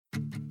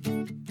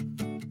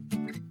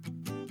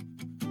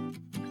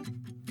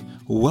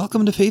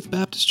Welcome to Faith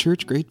Baptist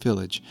Church Great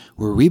Village,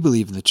 where we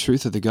believe in the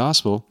truth of the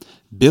gospel,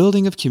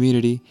 building of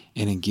community,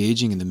 and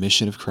engaging in the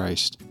mission of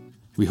Christ.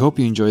 We hope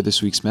you enjoy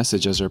this week's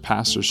message as our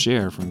pastors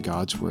share from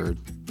God's Word.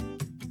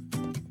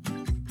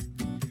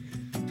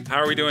 How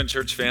are we doing,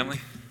 church family?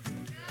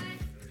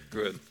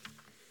 Good.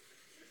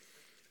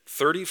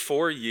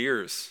 34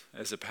 years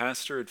as a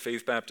pastor at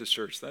Faith Baptist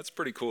Church. That's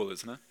pretty cool,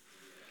 isn't it?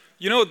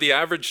 You know, the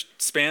average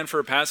span for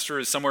a pastor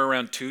is somewhere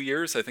around 2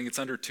 years. I think it's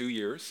under 2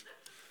 years.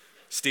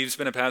 Steve's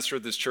been a pastor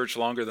at this church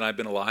longer than I've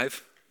been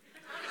alive.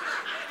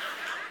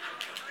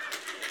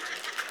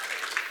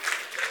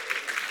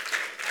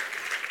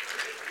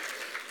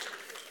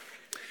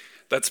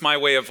 That's my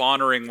way of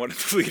honoring one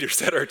of the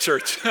leaders at our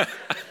church.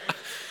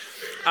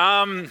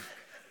 I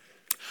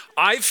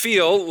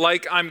feel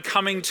like I'm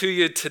coming to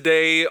you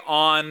today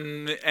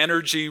on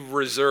energy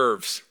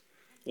reserves,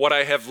 what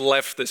I have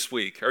left this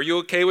week. Are you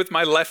okay with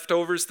my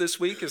leftovers this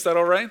week? Is that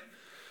all right?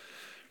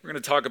 We're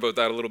going to talk about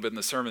that a little bit in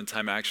the sermon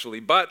time, actually.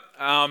 But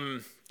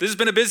this has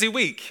been a busy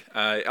week.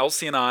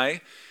 Elsie and I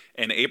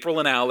and April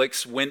and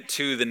Alex went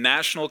to the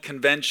National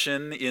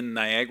Convention in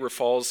Niagara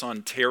Falls,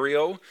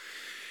 Ontario.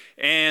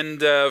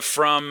 And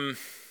from,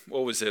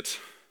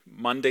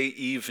 Monday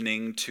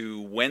evening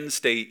to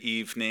Wednesday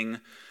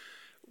evening,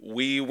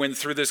 we went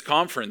through this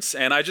conference.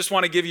 And I just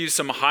want to give you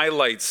some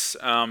highlights.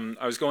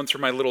 I was going through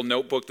my little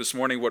notebook this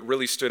morning, what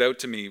really stood out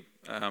to me.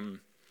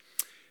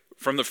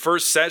 From the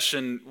first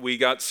session, we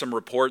got some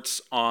reports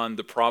on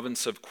the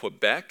province of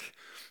Quebec.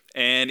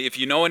 And if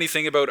you know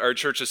anything about our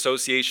church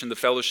association, the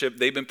fellowship,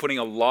 they've been putting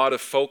a lot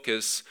of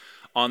focus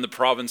on the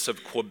province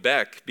of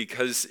Quebec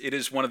because it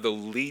is one of the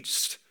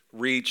least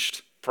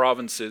reached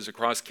provinces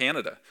across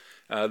Canada.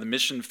 The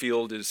mission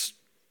field is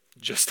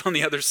just on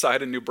the other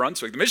side of New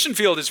Brunswick. The mission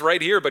field is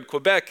right here, but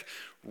Quebec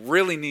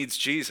really needs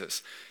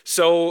Jesus.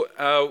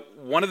 So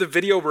one of the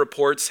video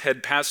reports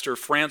had Pastor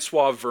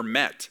Francois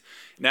Vermette.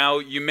 Now,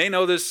 you may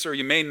know this or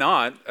you may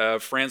not.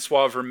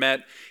 Francois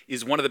Vermette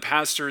is one of the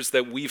pastors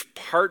that we've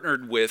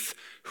partnered with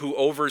who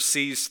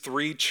oversees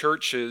 3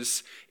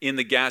 churches in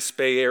the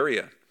Gaspé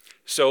area.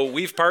 So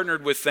we've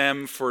partnered with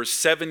them for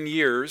 7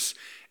 years,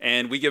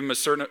 and we give him a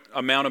certain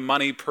amount of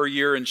money per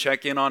year and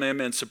check in on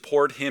him and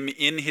support him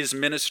in his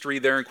ministry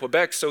there in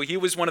Quebec. So he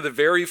was one of the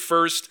very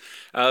first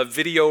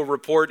video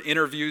report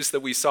interviews that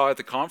we saw at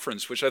the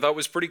conference, which I thought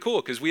was pretty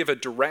cool because we have a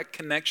direct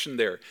connection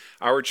there,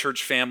 our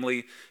church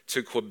family,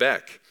 to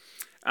Quebec.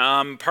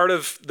 Part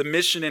of the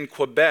mission in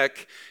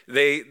Quebec,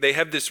 they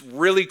have this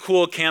really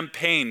cool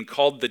campaign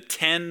called the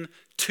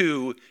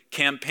 10-2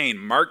 campaign.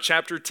 Mark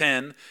chapter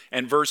 10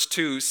 and verse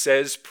 2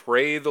 says,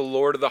 "Pray the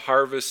Lord of the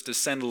harvest to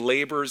send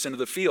laborers into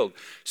the field."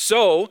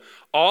 So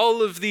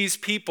all of these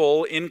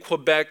people in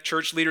Quebec,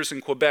 church leaders in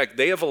Quebec,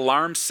 they have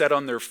alarms set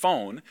on their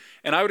phone.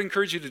 And I would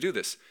encourage you to do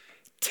this.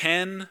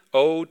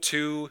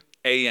 10:02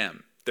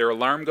 a.m. Their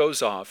alarm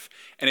goes off,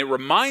 and it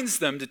reminds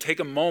them to take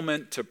a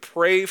moment to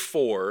pray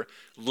for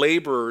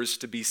laborers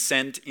to be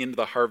sent into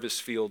the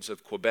harvest fields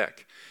of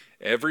Quebec.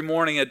 Every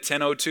morning at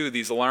 10:02,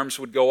 these alarms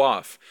would go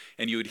off,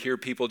 and you would hear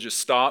people just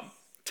stop,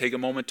 take a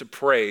moment to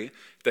pray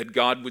that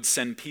God would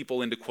send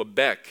people into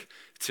Quebec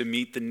to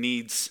meet the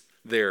needs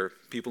there.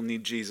 People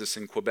need Jesus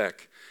in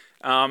Quebec.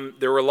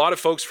 There were a lot of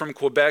folks from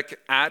Quebec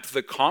at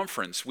the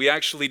conference. We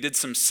actually did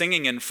some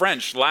singing in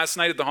French. Last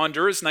night at the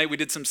Honduras night, we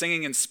did some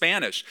singing in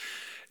Spanish.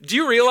 Do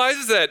you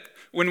realize that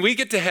when we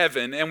get to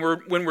heaven and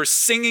when we're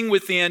singing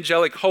with the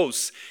angelic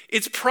hosts,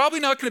 it's probably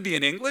not going to be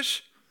in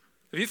English?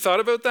 Have you thought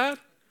about that?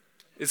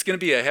 It's going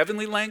to be a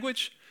heavenly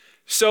language.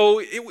 So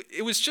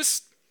it was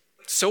just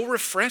so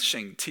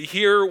refreshing to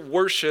hear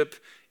worship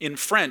in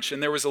French.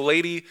 And there was a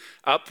lady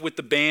up with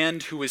the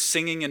band who was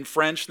singing in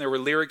French, and there were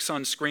lyrics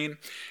on screen.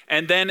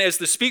 And then as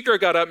the speaker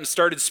got up and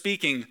started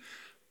speaking,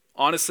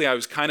 honestly, I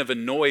was kind of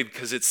annoyed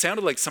because it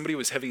sounded like somebody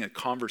was having a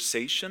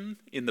conversation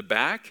in the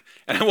back.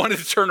 And I wanted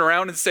to turn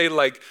around and say,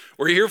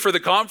 we're here for the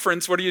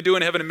conference. What are you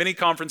doing having a mini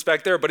conference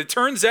back there? But it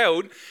turns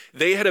out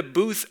they had a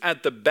booth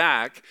at the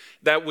back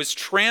that was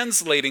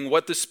translating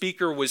what the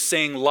speaker was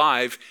saying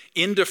live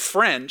into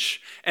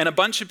French. And a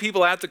bunch of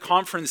people at the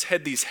conference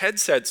had these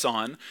headsets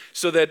on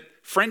so that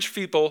French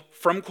people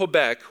from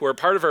Quebec, who are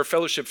part of our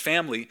fellowship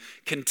family,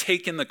 can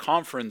take in the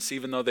conference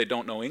even though they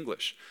don't know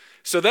English.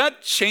 So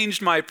that changed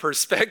my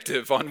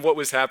perspective on what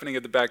was happening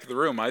at the back of the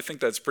room. I think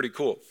that's pretty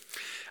cool.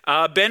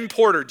 Ben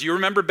Porter, do you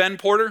remember Ben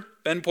Porter?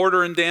 Ben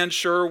Porter and Dan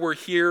Schur were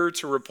here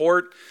to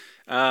report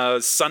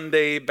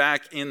Sunday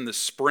back in the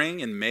spring,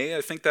 in May,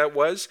 I think that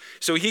was.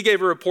 So he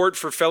gave a report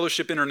for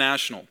Fellowship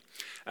International.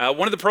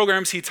 One of the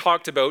programs he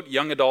talked about,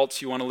 young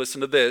adults, you want to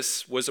listen to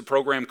this, was a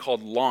program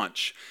called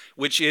Launch,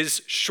 which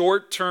is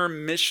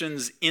short-term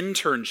missions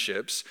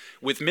internships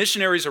with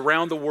missionaries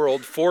around the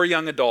world for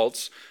young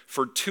adults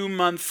for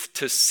 2-month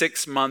to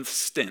 6-month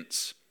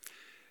stints.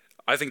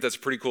 I think that's a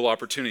pretty cool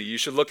opportunity. You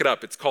should look it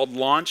up. It's called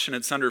Launch, and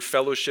it's under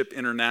Fellowship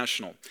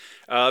International.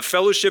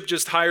 Fellowship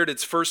just hired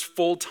its first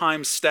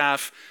full-time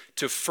staff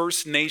to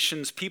First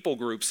Nations people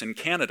groups in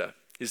Canada.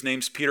 His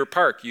name's Peter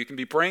Park. You can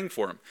be praying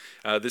for him.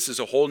 This is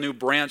a whole new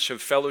branch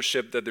of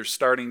fellowship that they're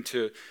starting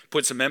to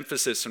put some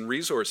emphasis and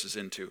resources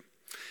into.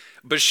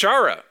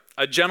 Bashara,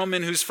 a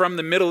gentleman who's from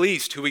the Middle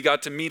East, who we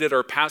got to meet at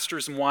our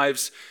Pastors and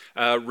Wives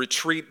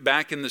retreat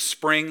back in the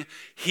spring.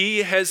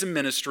 He has a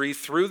ministry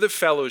through the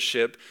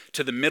fellowship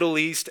to the Middle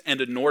East and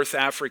to North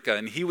Africa.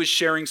 And he was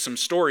sharing some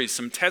stories,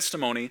 some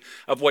testimony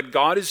of what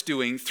God is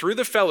doing through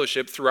the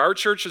fellowship, through our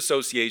church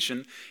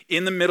association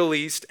in the Middle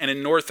East and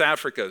in North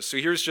Africa. So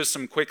here's just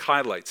some quick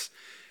highlights.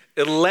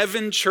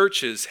 11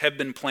 churches have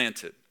been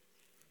planted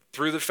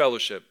through the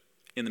fellowship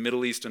in the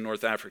Middle East and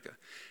North Africa.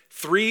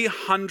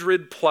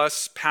 300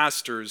 plus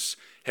pastors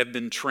have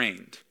been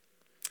trained.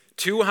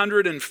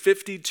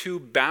 252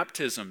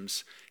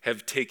 baptisms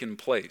have taken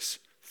place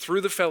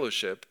through the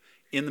fellowship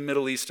in the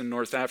Middle East and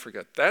North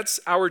Africa. That's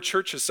our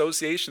church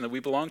association that we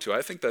belong to.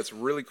 I think that's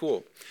really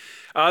cool.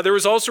 There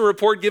was also a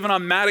report given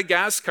on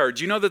Madagascar.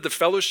 Do you know that the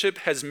fellowship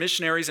has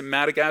missionaries in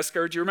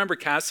Madagascar? Do you remember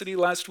Cassidy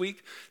last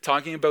week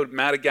talking about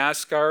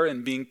Madagascar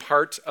and being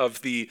part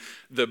of the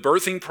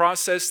birthing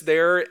process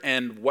there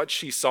and what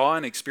she saw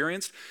and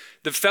experienced?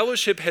 The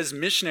fellowship has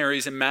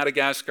missionaries in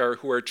Madagascar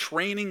who are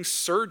training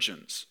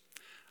surgeons.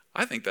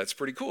 I think that's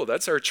pretty cool.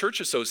 That's our church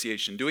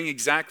association doing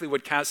exactly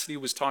what Cassidy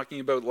was talking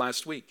about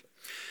last week.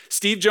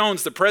 Steve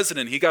Jones, the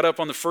president, he got up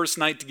on the first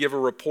night to give a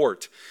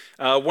report.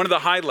 One of the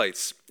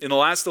highlights, in the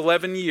last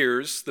 11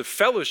 years, the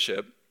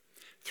fellowship,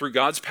 through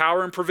God's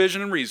power and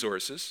provision and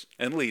resources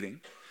and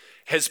leading,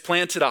 has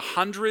planted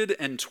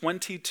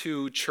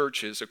 122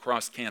 churches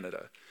across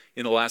Canada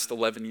in the last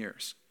 11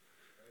 years.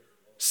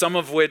 Some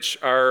of which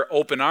are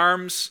Open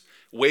Arms,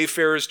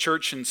 Wayfarers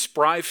Church in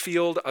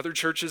Spryfield, other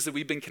churches that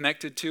we've been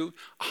connected to.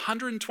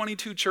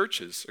 122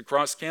 churches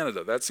across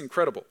Canada. That's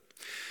incredible.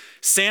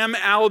 Sam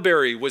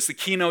Alberry was the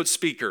keynote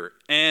speaker,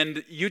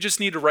 and you just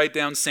need to write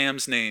down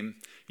Sam's name.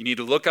 You need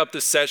to look up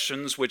the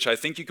sessions, which I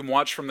think you can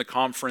watch from the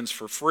conference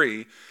for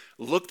free.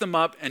 Look them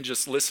up and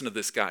just listen to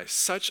this guy.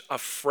 Such a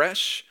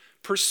fresh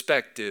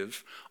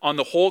perspective on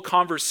the whole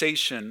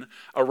conversation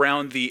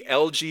around the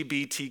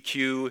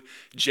LGBTQ,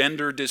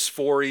 gender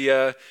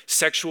dysphoria,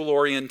 sexual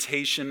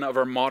orientation of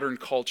our modern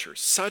culture.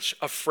 Such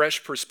a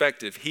fresh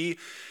perspective.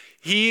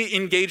 He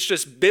engaged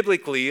us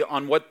biblically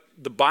on what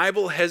the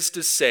Bible has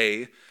to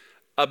say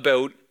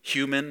about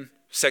human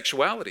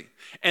sexuality.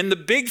 And the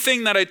big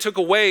thing that I took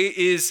away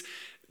is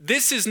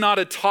this is not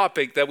a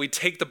topic that we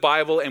take the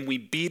Bible and we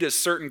beat a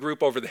certain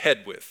group over the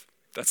head with.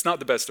 That's not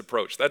the best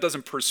approach. That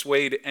doesn't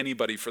persuade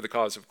anybody for the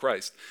cause of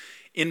Christ.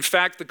 In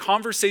fact, the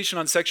conversation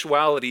on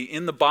sexuality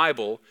in the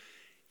Bible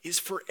is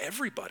for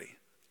everybody,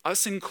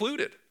 us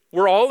included.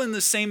 We're all in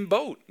the same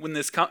boat when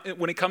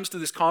it comes to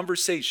this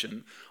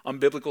conversation on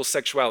biblical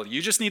sexuality.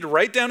 You just need to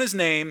write down his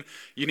name.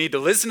 You need to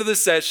listen to the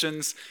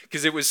sessions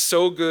because it was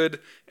so good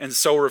and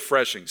so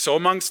refreshing. So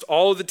amongst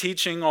all of the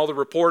teaching, all the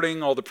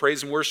reporting, all the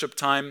praise and worship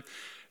time,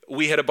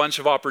 we had a bunch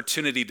of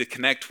opportunity to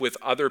connect with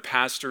other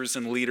pastors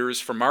and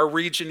leaders from our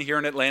region here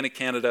in Atlantic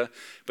Canada,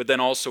 but then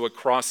also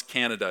across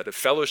Canada to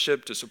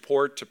fellowship, to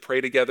support, to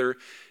pray together.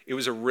 It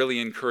was a really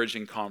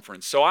encouraging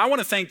conference. So I want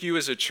to thank you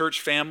as a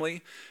church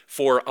family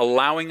for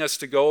allowing us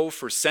to go,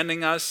 for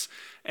sending us,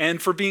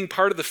 and for being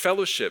part of the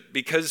fellowship.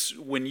 Because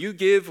when you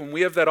give, when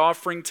we have that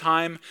offering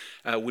time,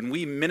 when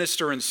we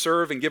minister and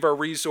serve and give our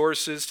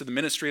resources to the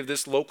ministry of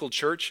this local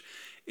church,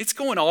 it's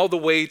going all the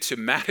way to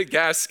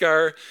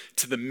Madagascar,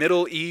 to the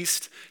Middle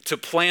East, to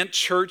plant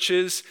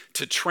churches,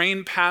 to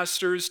train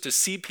pastors, to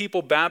see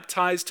people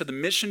baptized, to the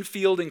mission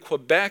field in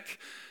Quebec.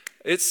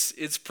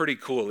 It's pretty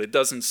cool. It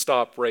doesn't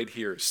stop right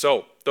here.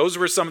 So those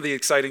were some of the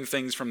exciting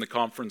things from the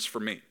conference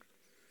for me.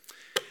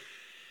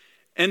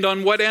 And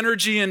on what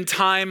energy and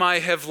time I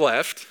have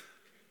left,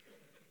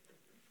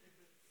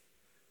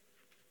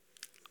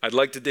 I'd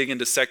like to dig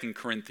into 2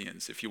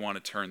 Corinthians if you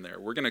want to turn there.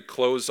 We're going to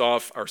close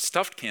off our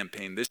Stuffed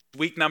campaign. This is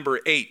week number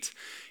 8.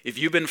 If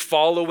you've been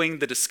following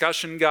the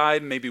discussion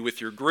guide, maybe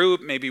with your group,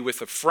 maybe with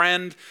a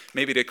friend,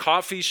 maybe at a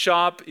coffee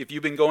shop, if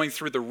you've been going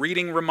through the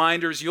reading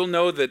reminders, you'll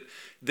know that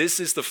this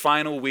is the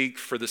final week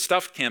for the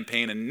Stuffed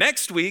campaign. And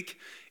next week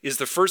is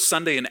the first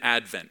Sunday in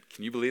Advent.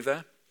 Can you believe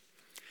that?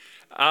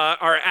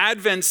 Our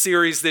Advent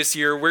series this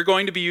year, we're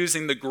going to be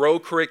using the GROW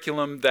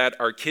curriculum that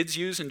our kids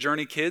use in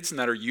Journey Kids and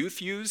that our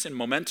youth use in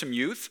Momentum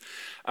Youth.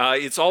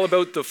 It's all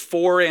about the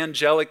 4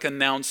 angelic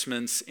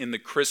announcements in the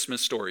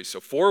Christmas story. So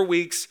 4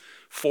 weeks,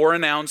 4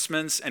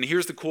 announcements, and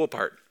here's the cool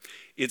part.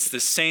 It's the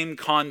same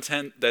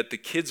content that the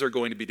kids are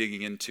going to be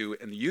digging into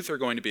and the youth are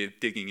going to be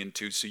digging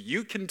into. So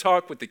you can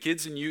talk with the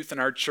kids and youth in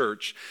our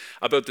church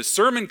about the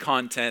sermon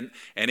content,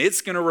 and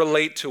it's going to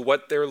relate to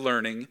what they're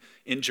learning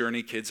in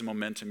Journey Kids and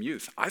Momentum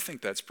Youth. I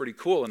think that's pretty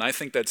cool, and I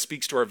think that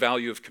speaks to our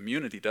value of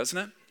community, doesn't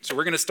it? So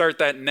we're going to start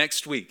that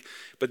next week.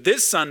 But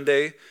this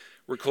Sunday,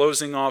 we're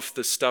closing off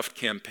the Stuffed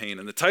campaign,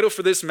 and the title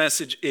for this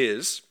message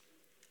is,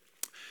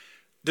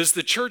 Does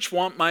the Church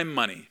Want My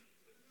Money?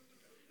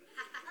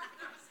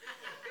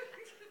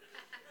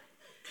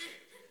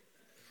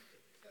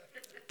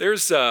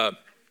 There's a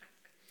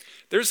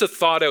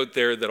thought out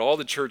there that all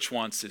the church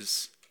wants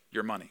is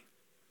your money.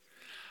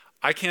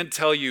 I can't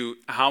tell you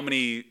how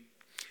many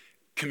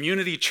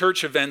community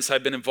church events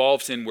I've been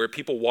involved in where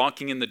people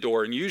walking in the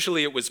door, and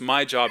usually it was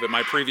my job at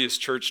my previous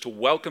church to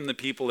welcome the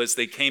people as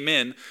they came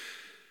in.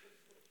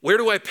 Where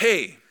do I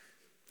pay?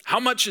 How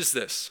much is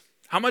this?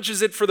 How much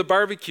is it for the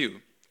barbecue?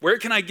 Where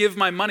can I give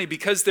my money?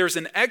 Because there's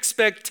an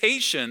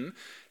expectation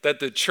that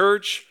the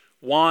church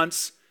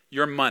wants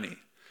your money.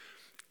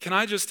 Can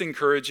I just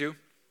encourage you?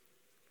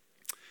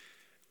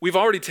 We've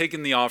already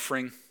taken the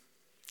offering.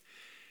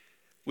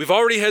 We've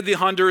already had the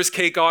Honduras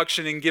cake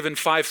auction and given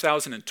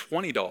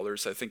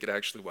 $5,020, I think it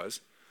actually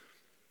was.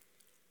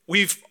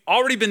 We've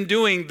already been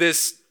doing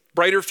this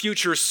Brighter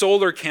Future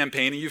solar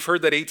campaign, and you've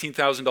heard that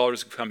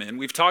 $18,000 have come in.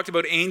 We've talked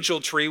about Angel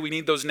Tree. We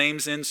need those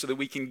names in so that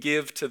we can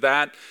give to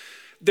that.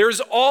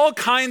 There's all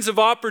kinds of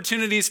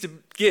opportunities to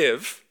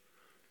give.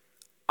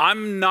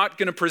 I'm not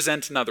going to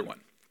present another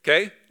one,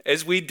 okay?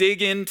 As we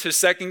dig into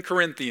 2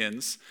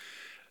 Corinthians,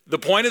 the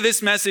point of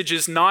this message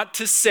is not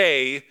to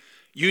say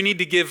you need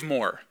to give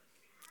more.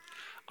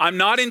 I'm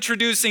not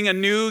introducing a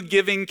new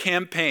giving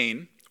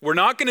campaign. We're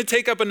not going to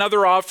take up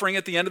another offering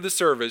at the end of the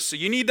service. So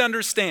you need to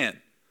understand,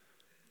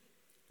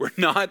 we're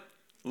not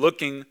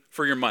looking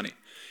for your money.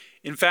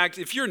 In fact,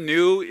 if you're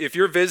new, if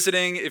you're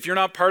visiting, if you're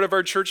not part of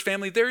our church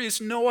family, there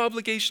is no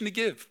obligation to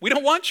give. We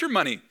don't want your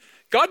money.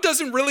 God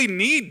doesn't really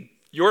need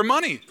your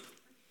money.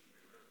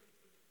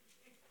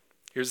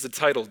 Here's the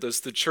title,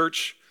 Does the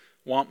Church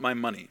Want My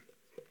Money?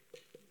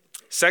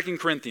 2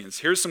 Corinthians,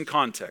 here's some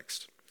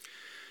context.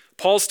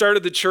 Paul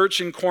started the church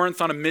in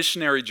Corinth on a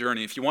missionary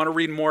journey. If you want to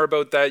read more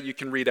about that, you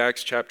can read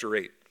Acts chapter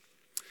 8.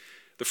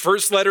 The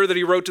first letter that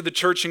he wrote to the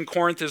church in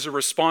Corinth is a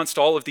response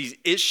to all of these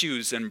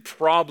issues and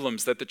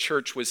problems that the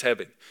church was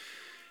having.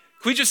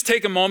 Can we just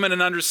take a moment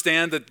and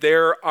understand that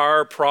there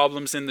are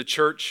problems in the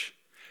church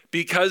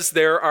because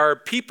there are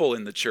people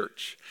in the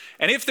church?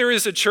 And if there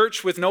is a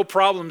church with no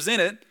problems in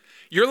it,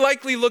 you're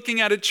likely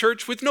looking at a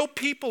church with no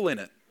people in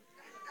it.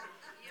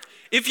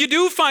 If you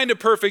do find a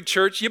perfect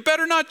church, you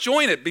better not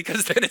join it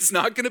because then it's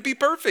not going to be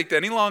perfect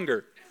any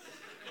longer.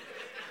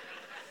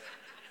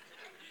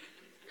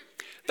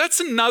 That's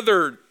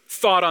another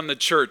thought on the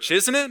church,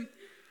 isn't it?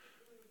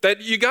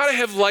 That you got to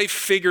have life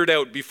figured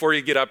out before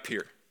you get up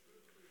here.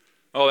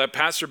 Oh, that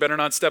pastor better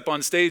not step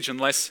on stage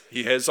unless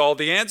he has all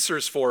the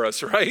answers for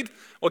us, right?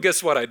 Well,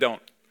 guess what? I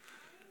don't.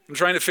 I'm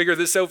trying to figure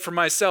this out for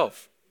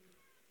myself.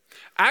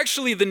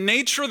 Actually, the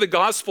nature of the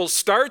gospel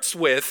starts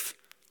with,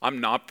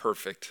 I'm not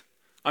perfect.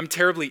 I'm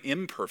terribly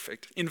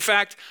imperfect. In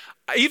fact,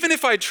 even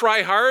if I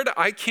try hard,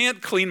 I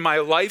can't clean my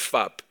life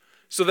up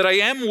so that I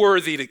am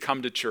worthy to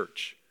come to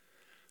church.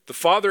 The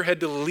Father had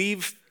to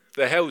leave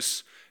the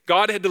house.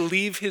 God had to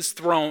leave his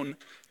throne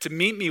to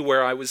meet me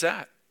where I was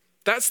at.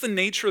 That's the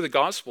nature of the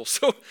gospel.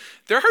 So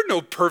there are no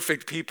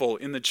perfect people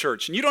in the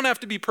church, and you don't have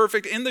to be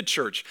perfect in the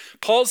church.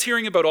 Paul's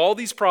hearing about all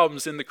these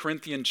problems in the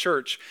Corinthian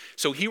church,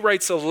 so he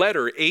writes a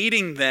letter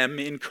aiding them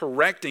in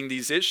correcting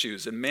these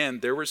issues. And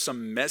man, there were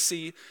some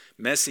messy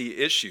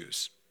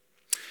issues.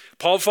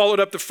 Paul followed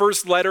up the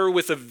first letter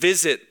with a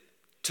visit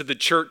to the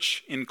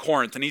church in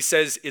Corinth, and he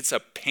says it's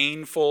a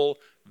painful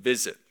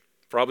visit.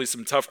 Probably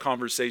some tough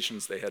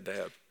conversations they had to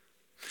have.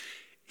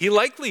 He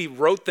likely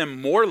wrote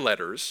them more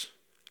letters,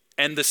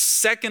 and the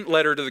second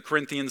letter to the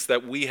Corinthians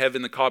that we have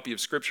in the copy of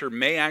Scripture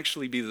may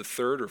actually be the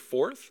third or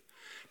fourth.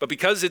 But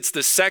because it's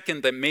the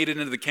second that made it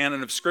into the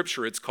canon of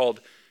Scripture, it's called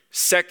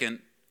 2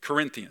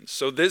 Corinthians.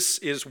 So this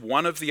is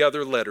one of the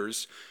other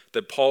letters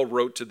that Paul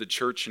wrote to the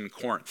church in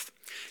Corinth.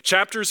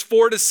 Chapters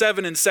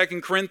 4-7 in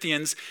 2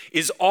 Corinthians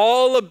is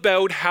all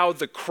about how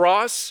the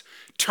cross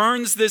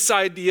turns this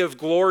idea of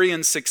glory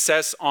and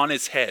success on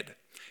its head.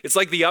 It's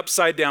like the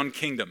upside down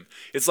kingdom.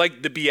 It's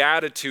like the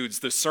Beatitudes,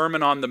 the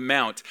Sermon on the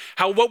Mount.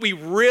 How what we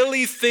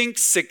really think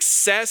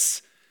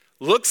success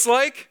looks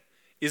like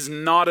is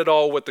not at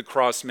all what the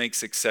cross makes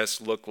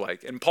success look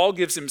like. And Paul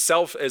gives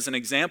himself as an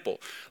example.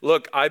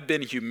 Look, I've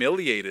been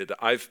humiliated,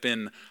 I've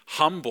been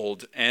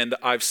humbled, and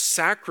I've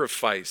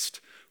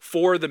sacrificed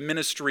for the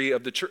ministry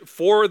of the church,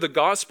 for the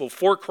gospel,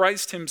 for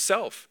Christ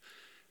himself.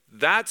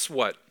 That's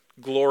what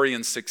glory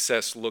and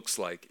success looks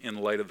like in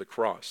light of the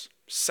cross.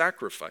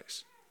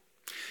 Sacrifice.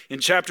 In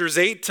chapters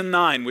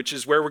 8-9, which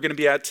is where we're going to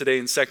be at today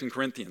in 2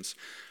 Corinthians,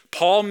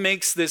 Paul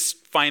makes this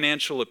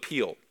financial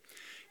appeal.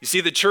 You see,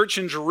 the church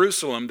in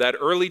Jerusalem, that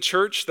early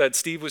church that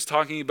Steve was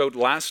talking about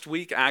last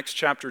week, Acts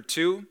chapter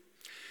 2,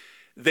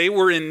 they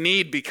were in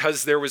need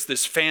because there was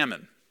this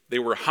famine. They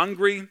were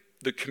hungry.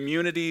 The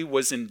community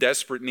was in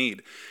desperate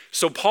need.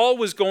 So Paul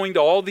was going to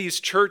all these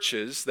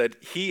churches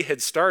that he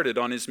had started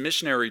on his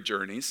missionary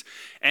journeys,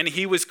 and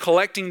he was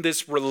collecting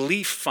this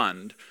relief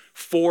fund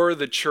for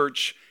the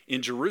church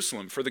in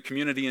Jerusalem, for the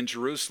community in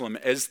Jerusalem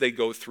as they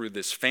go through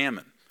this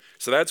famine.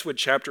 So that's what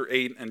chapter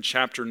 8 and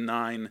chapter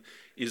 9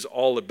 is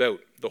all about.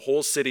 The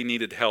whole city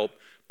needed help.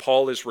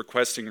 Paul is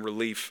requesting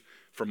relief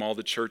from all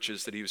the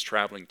churches that he was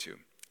traveling to.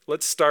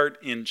 Let's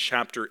start in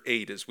chapter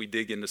 8 as we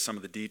dig into some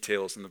of the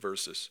details in the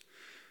verses.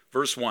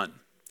 Verse 1,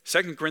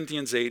 2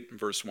 Corinthians 8,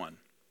 verse 1.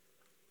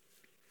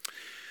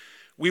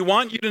 We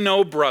want you to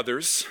know,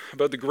 brothers,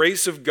 about the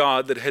grace of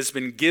God that has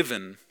been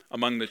given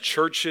among the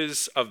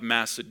churches of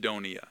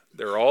Macedonia.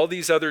 There are all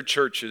these other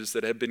churches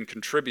that have been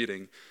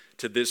contributing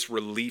to this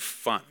relief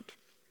fund.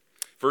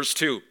 Verse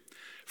 2,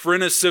 for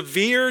in a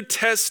severe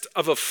test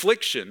of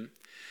affliction,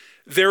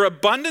 their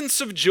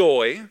abundance of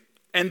joy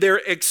and their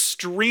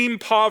extreme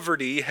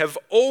poverty have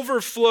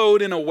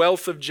overflowed in a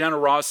wealth of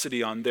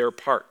generosity on their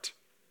part.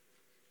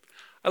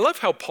 I love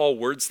how Paul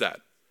words that.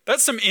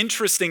 That's some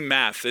interesting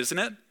math, isn't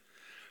it?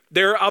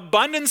 Their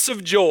abundance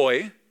of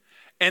joy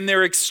and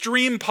their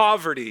extreme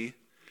poverty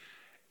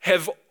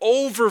have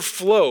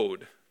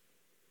overflowed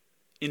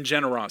in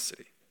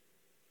generosity.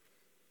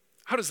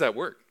 How does that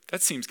work?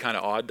 That seems kind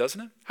of odd,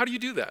 doesn't it? How do you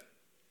do that?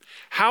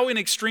 How in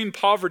extreme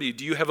poverty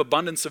do you have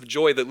abundance of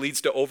joy that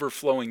leads to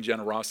overflowing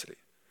generosity?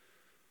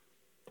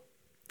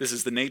 This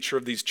is the nature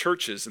of these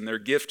churches and their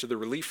gift to the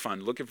relief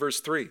fund. Look at verse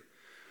 3.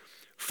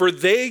 For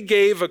they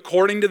gave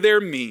according to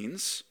their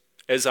means,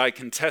 as I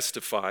can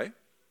testify,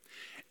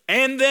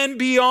 and then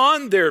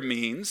beyond their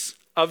means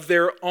of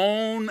their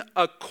own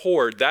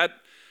accord.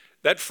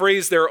 That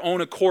phrase, their own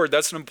accord,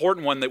 that's an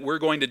important one that we're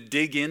going to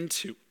dig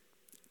into.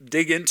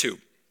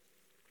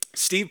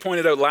 Steve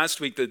pointed out last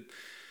week that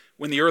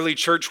when the early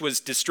church was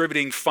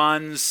distributing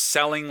funds,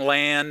 selling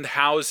land,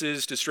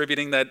 houses,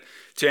 distributing that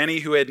to any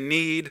who had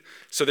need,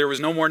 so there was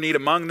no more need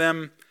among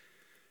them,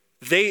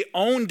 they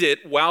owned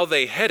it while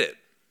they had it.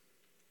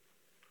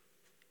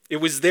 It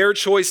was their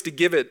choice to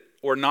give it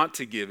or not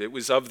to give. It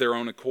was of their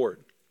own accord.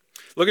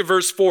 Look at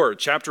verse 4,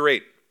 chapter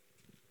 8.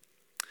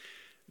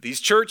 These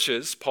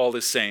churches, Paul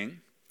is saying,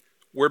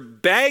 were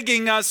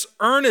begging us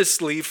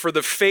earnestly for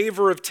the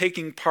favor of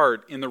taking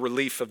part in the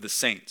relief of the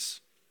saints.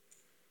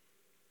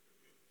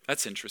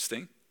 That's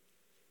interesting.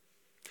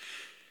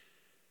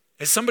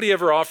 Has somebody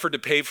ever offered to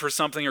pay for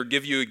something or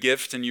give you a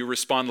gift and you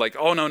respond like,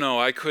 oh, no,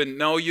 I couldn't.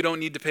 No, you don't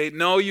need to pay.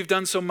 No, you've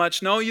done so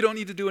much. No, you don't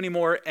need to do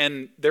anymore.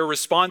 And their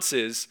response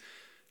is,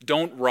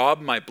 don't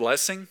rob my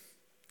blessing.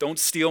 Don't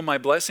steal my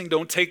blessing.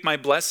 Don't take my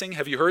blessing.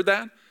 Have you heard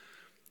that?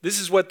 This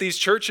is what these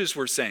churches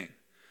were saying.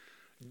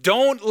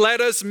 Don't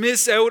let us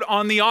miss out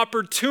on the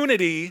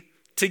opportunity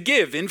to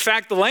give. In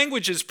fact, the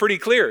language is pretty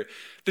clear.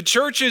 The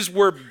churches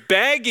were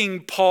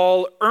begging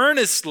Paul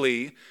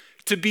earnestly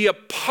to be a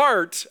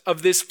part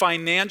of this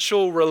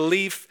financial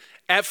relief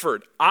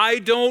effort. I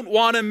don't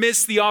want to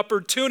miss the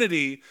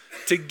opportunity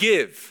to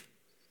give.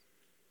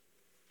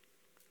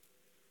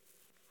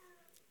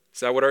 Is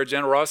that what our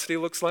generosity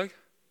looks like?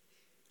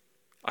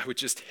 I would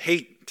just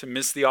hate to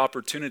miss the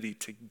opportunity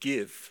to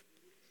give.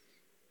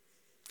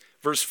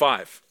 Verse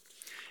 5.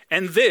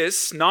 And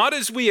this, not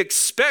as we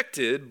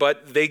expected,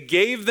 but they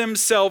gave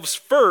themselves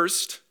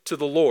first to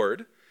the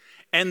Lord,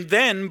 and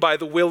then by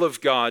the will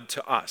of God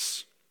to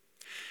us.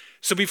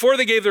 So before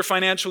they gave their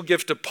financial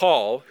gift to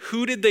Paul,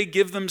 who did they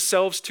give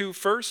themselves to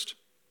first?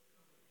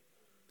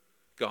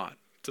 God,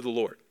 to the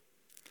Lord.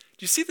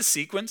 Do you see the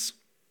sequence?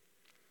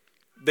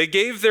 They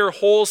gave their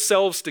whole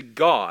selves to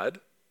God,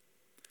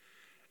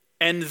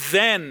 and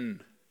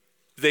then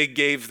they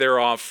gave their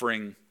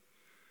offering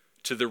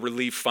to the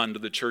relief fund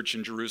of the church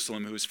in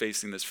Jerusalem who was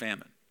facing this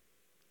famine.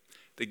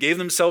 They gave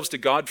themselves to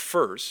God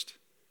first,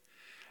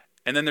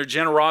 and then their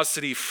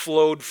generosity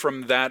flowed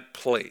from that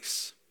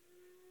place.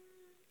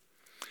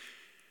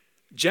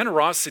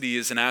 Generosity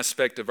is an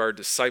aspect of our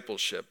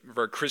discipleship, of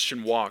our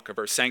Christian walk, of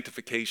our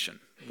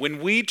sanctification.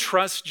 When we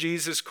trust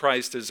Jesus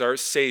Christ as our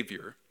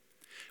Savior,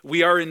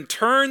 we are in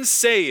turn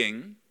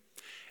saying,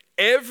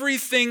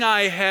 everything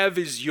I have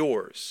is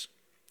yours.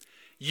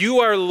 You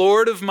are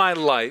Lord of my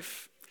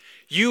life.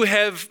 You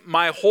have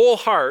my whole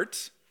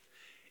heart.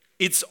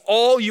 It's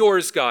all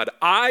yours, God.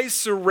 I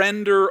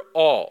surrender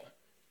all.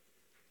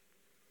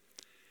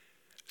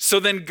 So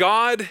then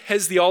God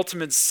has the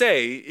ultimate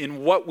say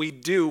in what we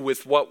do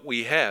with what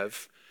we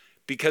have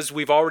because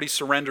we've already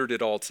surrendered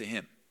it all to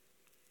him.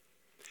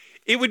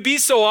 It would be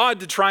so odd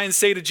to try and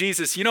say to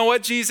Jesus, you know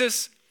what,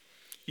 Jesus?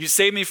 You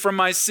saved me from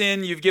my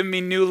sin. You've given me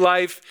new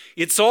life.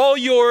 It's all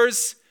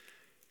yours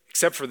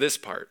except for this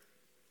part.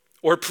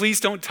 Or please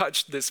don't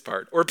touch this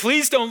part. Or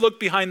please don't look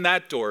behind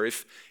that door.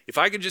 If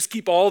I could just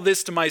keep all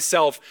this to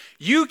myself,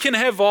 you can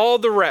have all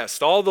the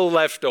rest, all the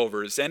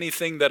leftovers,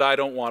 anything that I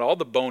don't want, all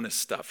the bonus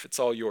stuff. It's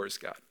all yours,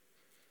 God.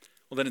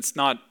 Well, then it's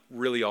not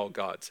really all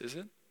God's, is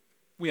it?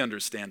 We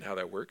understand how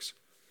that works.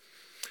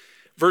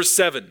 Verse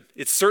 7,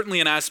 it's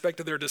certainly an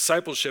aspect of their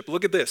discipleship.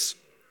 Look at this.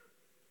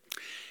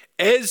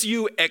 As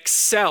you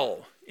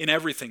excel in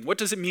everything. What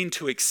does it mean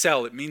to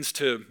excel? It means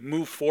to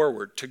move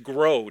forward, to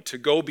grow, to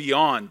go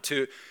beyond,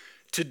 to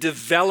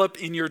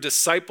develop in your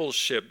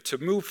discipleship, to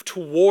move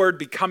toward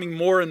becoming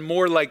more and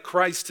more like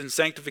Christ in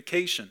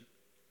sanctification.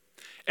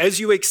 As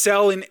you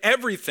excel in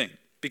everything,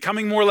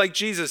 becoming more like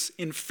Jesus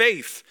in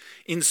faith,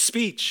 in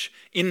speech,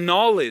 in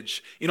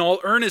knowledge, in all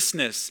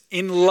earnestness,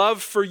 in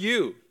love for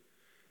you,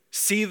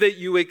 see that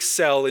you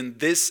excel in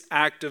this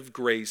act of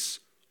grace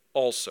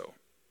also.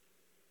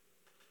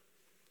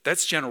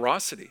 That's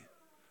generosity.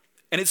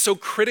 And it's so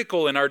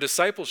critical in our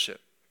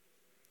discipleship.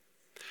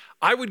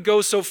 I would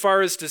go so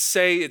far as to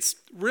say it's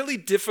really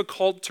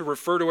difficult to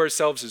refer to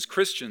ourselves as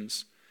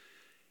Christians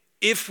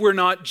if we're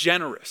not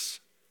generous.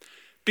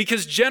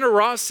 Because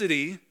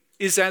generosity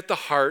is at the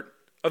heart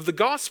of the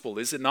gospel,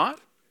 is it not?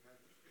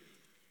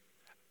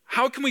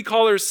 How can we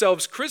call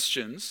ourselves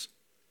Christians?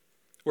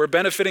 We're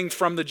benefiting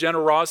from the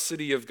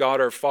generosity of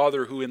God our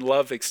Father, who in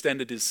love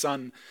extended his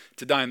Son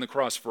to die on the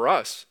cross for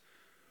us,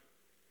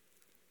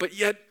 but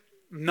yet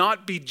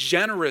not be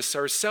generous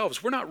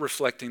ourselves. We're not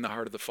reflecting the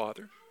heart of the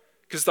Father,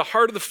 because the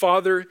heart of the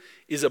Father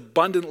is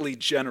abundantly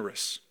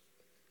generous.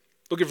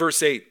 Look at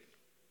verse 8.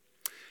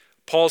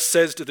 Paul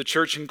says to the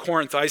church in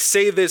Corinth, I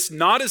say this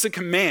not as a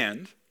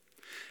command,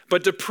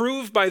 but to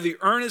prove by the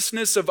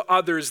earnestness of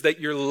others that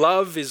your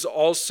love is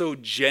also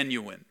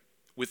genuine,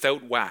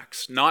 without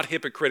wax, not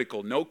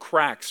hypocritical, no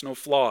cracks, no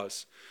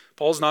flaws.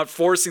 Paul's not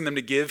forcing them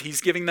to give. He's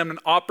giving them an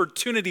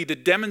opportunity to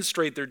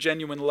demonstrate their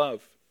genuine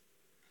love.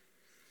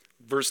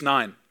 Verse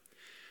 9,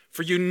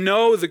 for you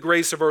know the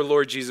grace of our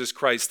Lord Jesus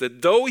Christ,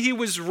 that though he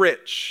was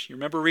rich, you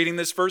remember reading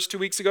this verse 2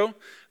 weeks ago?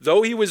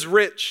 Though he was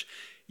rich,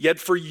 yet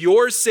for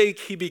your sake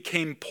he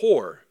became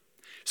poor,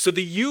 so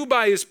that you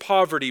by his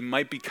poverty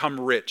might become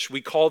rich.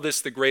 We call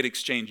this the great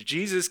exchange.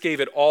 Jesus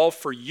gave it all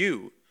for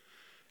you,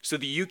 so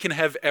that you can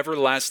have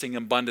everlasting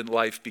abundant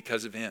life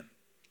because of him.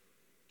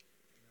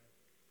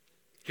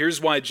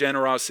 Here's why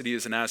generosity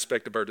is an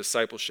aspect of our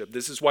discipleship.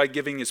 This is why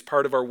giving is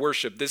part of our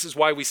worship. This is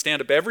why we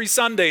stand up every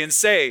Sunday and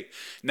say,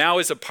 now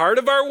as a part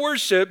of our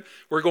worship,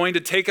 we're going to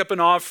take up an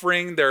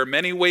offering. There are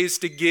many ways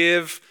to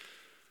give.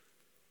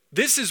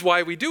 This is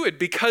why we do it,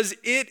 because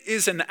it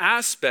is an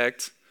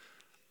aspect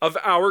of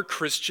our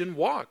Christian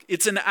walk.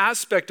 It's an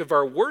aspect of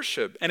our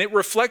worship, and it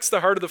reflects the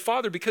heart of the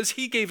Father because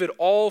he gave it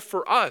all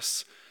for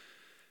us.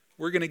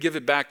 We're going to give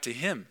it back to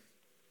him.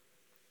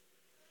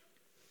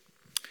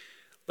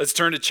 Let's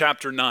turn to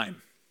chapter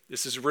 9.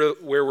 This is where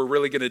we're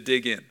really going to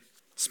dig in,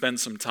 spend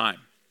some time.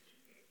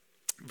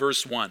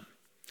 Verse 1.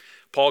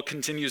 Paul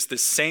continues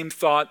this same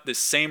thought, this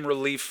same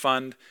relief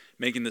fund,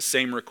 making the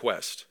same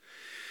request.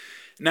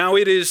 Now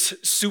it is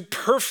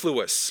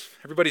superfluous.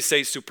 Everybody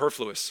say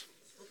superfluous.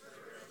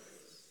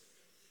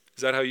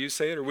 Is that how you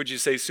say it, or would you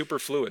say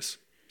superfluous?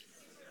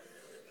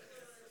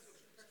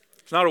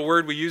 It's not a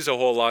word we use a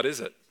whole lot, is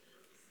it?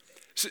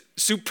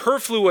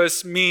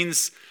 Superfluous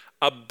means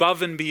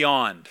above and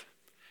beyond,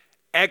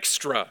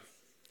 extra,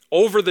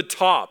 over the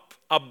top,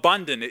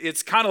 abundant.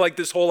 It's kind of like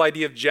this whole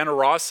idea of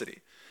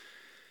generosity.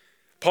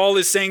 Paul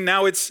is saying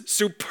now it's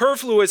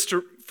superfluous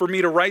for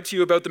me to write to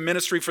you about the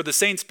ministry for the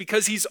saints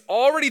because he's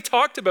already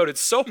talked about it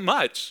so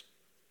much.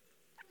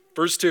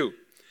 Verse 2,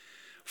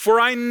 for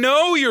I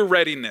know your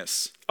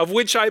readiness, of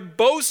which I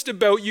boast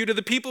about you to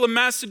the people of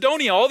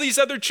Macedonia. All these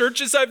other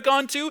churches I've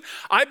gone to,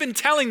 I've been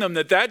telling them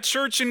that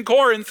church in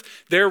Corinth,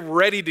 they're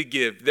ready to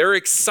give. They're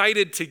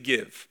excited to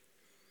give.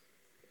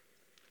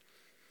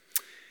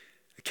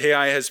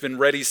 Achaia has been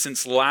ready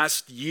since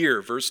last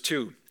year, verse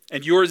 2.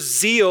 And your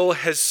zeal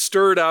has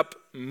stirred up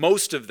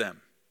most of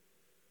them.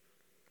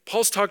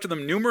 Paul's talked to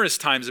them numerous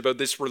times about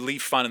this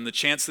relief fund and the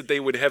chance that they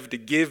would have to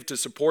give to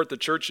support the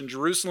church in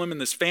Jerusalem in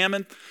this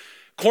famine.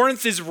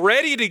 Corinth is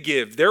ready to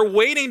give. They're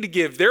waiting to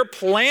give. They're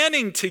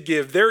planning to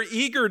give. They're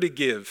eager to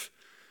give.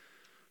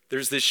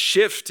 There's this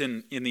shift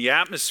in the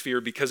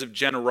atmosphere because of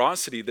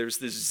generosity. There's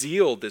this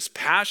zeal, this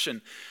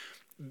passion.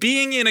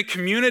 Being in a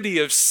community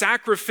of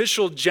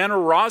sacrificial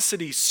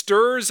generosity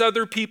stirs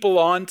other people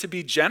on to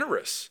be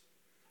generous.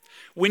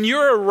 When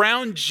you're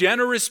around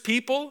generous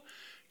people,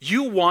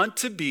 you want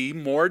to be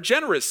more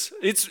generous.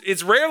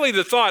 It's rarely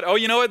the thought, oh,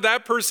 you know what,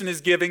 that person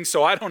is giving,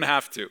 so I don't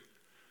have to.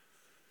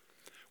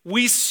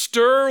 We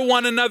stir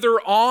one another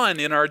on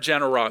in our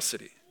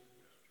generosity.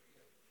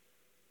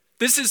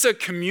 This is a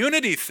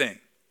community thing.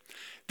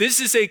 This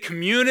is a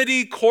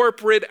community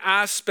corporate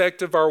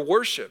aspect of our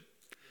worship.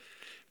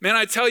 Man,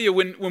 I tell you,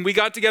 when we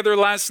got together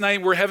last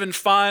night, we're having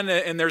fun,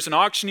 and there's an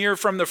auctioneer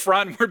from the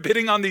front, and we're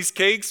bidding on these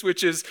cakes,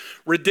 which is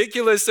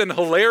ridiculous and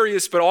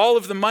hilarious, but all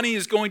of the money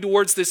is going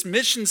towards this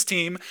missions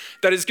team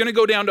that is going to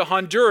go down to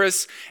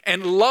Honduras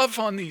and love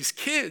on these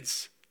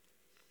kids.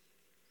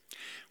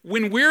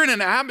 When we're in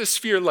an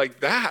atmosphere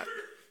like that,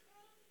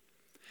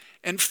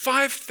 and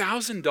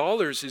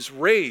 $5,000 is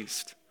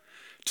raised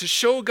to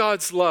show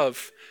God's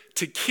love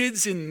to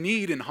kids in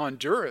need in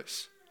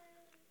Honduras,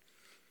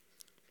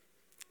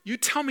 you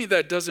tell me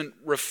that doesn't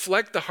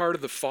reflect the heart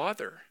of the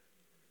Father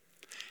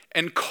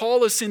and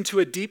call us into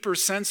a deeper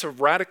sense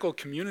of radical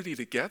community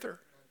together.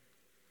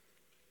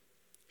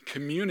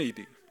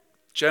 Community,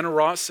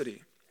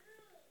 generosity.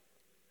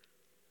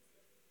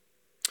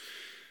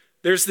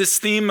 There's this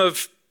theme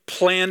of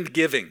planned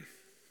giving.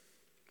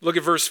 Look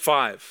at verse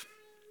 5.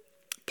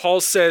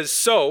 Paul says,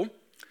 so,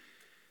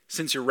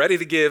 since you're ready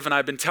to give, and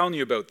I've been telling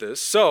you about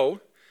this,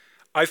 so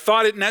I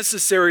thought it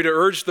necessary to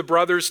urge the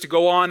brothers to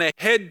go on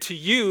ahead to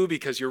you,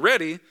 because you're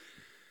ready,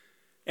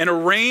 and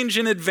arrange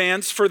in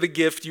advance for the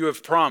gift you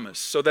have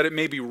promised, so that it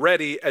may be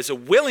ready as a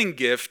willing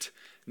gift,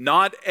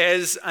 not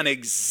as an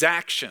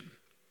exaction.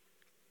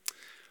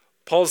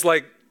 Paul's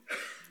like,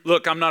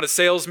 look, I'm not a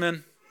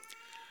salesman.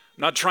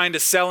 I'm not trying to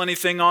sell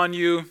anything on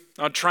you.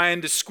 I'm not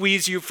trying to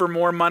squeeze you for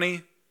more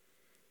money.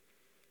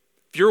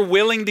 If you're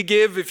willing to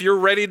give, if you're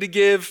ready to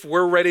give,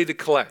 we're ready to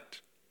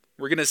collect.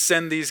 We're going to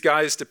send these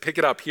guys to pick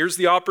it up. Here's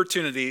the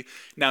opportunity.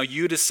 Now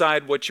you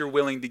decide what you're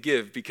willing to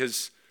give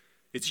because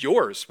it's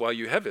yours while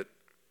you have it.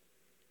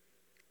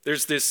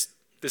 There's this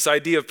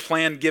idea of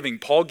planned giving.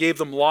 Paul gave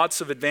them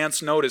lots of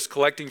advance notice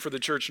collecting for the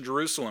church in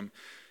Jerusalem.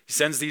 He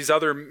sends these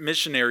other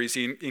missionaries.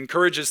 He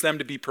encourages them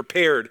to be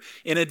prepared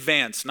in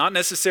advance, not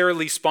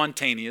necessarily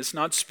spontaneous,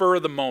 not spur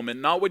of the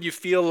moment, not what you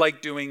feel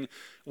like doing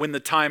when the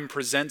time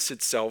presents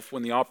itself,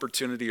 when the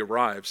opportunity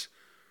arrives.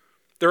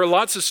 There are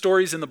lots of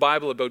stories in the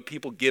Bible about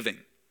people giving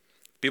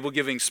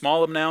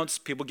small amounts,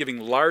 people giving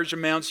large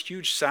amounts,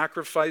 huge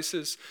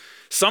sacrifices,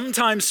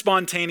 sometimes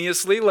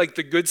spontaneously, like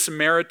the Good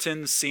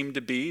Samaritan seemed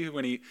to be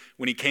when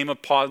he came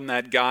upon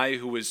that guy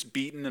who was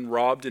beaten and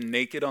robbed and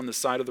naked on the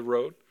side of the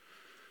road.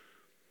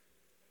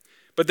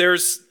 But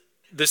there's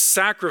the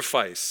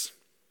sacrifice.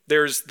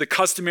 There's the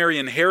customary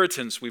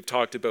inheritance we've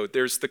talked about.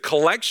 There's the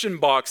collection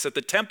box at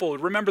the temple.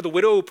 Remember the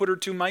widow who put her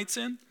 2 mites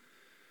in?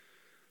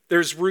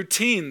 There's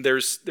routine,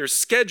 there's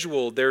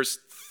schedule, there's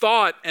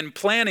thought and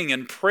planning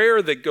and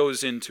prayer that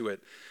goes into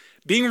it.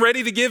 Being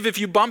ready to give if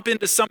you bump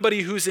into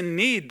somebody who's in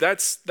need,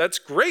 that's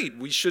great.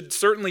 We should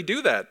certainly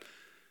do that.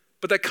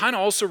 But that kind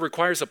of also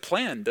requires a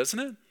plan, doesn't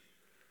it?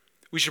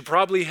 We should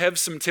probably have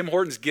some Tim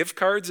Hortons gift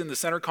cards in the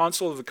center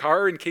console of the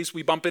car in case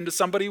we bump into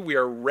somebody. We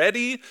are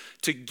ready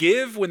to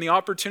give when the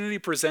opportunity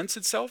presents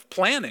itself.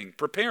 Planning,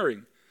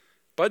 preparing,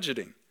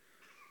 budgeting.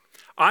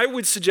 I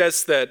would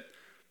suggest that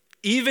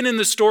even in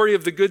the story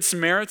of the Good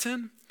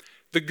Samaritan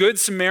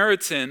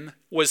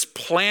was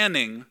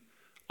planning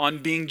on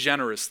being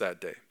generous that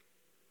day.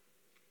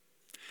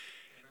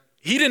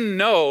 He didn't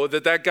know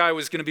that guy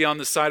was going to be on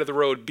the side of the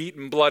road,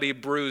 beaten, bloody,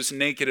 bruised,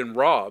 naked, and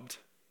robbed.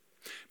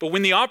 But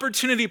when the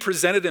opportunity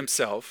presented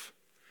himself,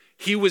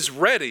 he was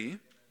ready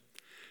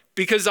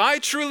because I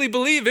truly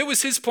believe it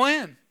was his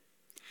plan.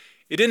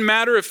 It didn't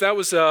matter if that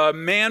was a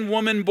man,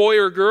 woman, boy,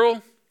 or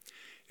girl,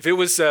 if it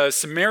was a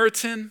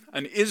Samaritan,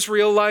 an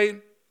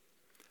Israelite,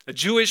 a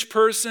Jewish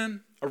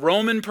person, a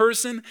Roman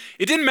person.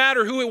 It didn't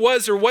matter who it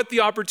was or what the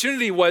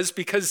opportunity was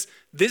because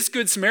this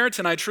Good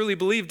Samaritan, I truly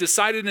believe,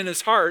 decided in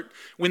his heart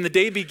when the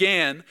day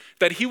began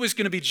that he was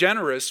going to be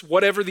generous,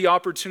 whatever the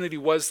opportunity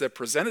was that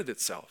presented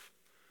itself.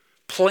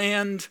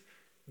 Planned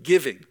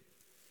giving.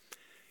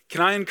 Can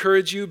I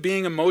encourage you,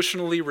 being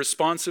emotionally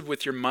responsive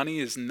with your money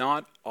is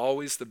not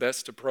always the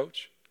best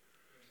approach.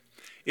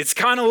 It's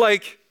kind of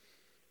like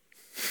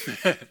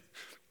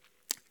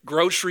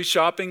grocery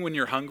shopping when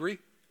you're hungry.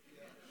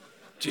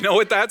 Do you know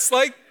what that's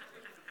like?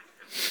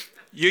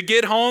 You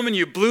get home and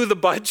you blew the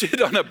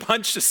budget on a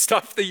bunch of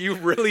stuff that you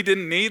really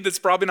didn't need that's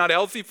probably not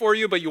healthy for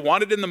you, but you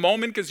wanted in the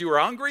moment because you were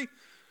hungry.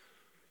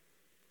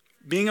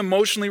 Being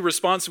emotionally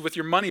responsive with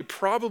your money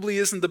probably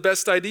isn't the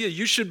best idea.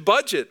 You should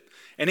budget.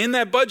 And in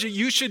that budget,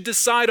 you should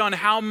decide on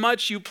how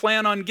much you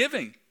plan on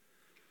giving.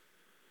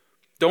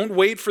 Don't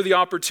wait for the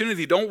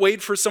opportunity. Don't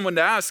wait for someone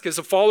to ask. As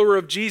a follower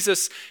of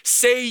Jesus,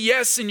 say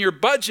yes in your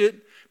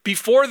budget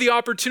before the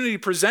opportunity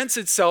presents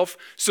itself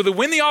so that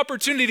when the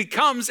opportunity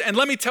comes, and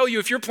let me tell you,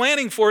 if you're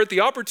planning for it, the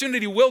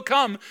opportunity will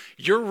come,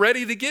 you're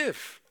ready to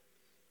give.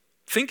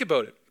 Think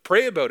about it.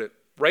 Pray about it.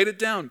 Write it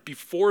down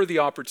before the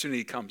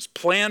opportunity comes.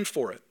 Plan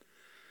for it.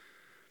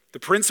 The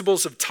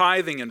principles of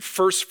tithing and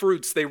first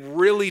fruits, they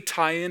really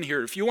tie in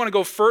here. If you want to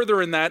go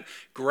further in that,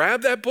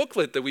 grab that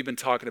booklet that we've been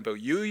talking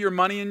about, You, Your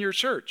Money, and Your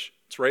Church.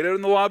 It's right out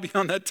in the lobby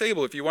on that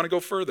table if you want to go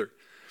further.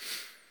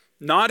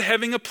 Not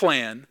having a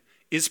plan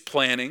is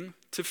planning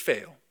to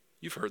fail.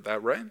 You've heard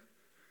that, right?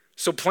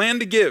 So plan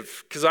to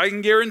give, because I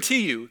can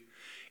guarantee you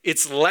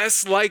it's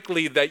less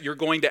likely that you're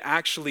going to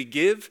actually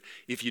give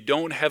if you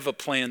don't have a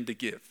plan to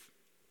give.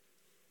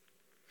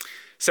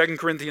 2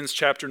 Corinthians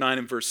chapter 9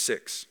 and verse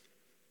 6.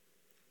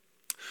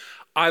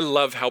 I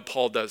love how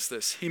Paul does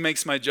this. He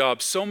makes my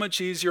job so much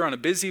easier on a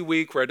busy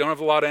week where I don't have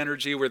a lot of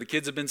energy, where the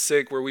kids have been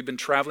sick, where we've been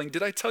traveling.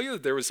 Did I tell you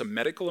that there was a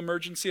medical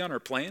emergency on our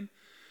plane?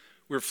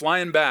 We were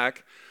flying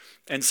back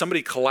and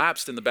somebody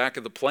collapsed in the back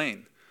of the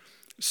plane.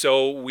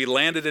 So we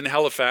landed in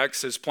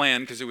Halifax as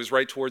planned because it was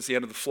right towards the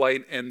end of the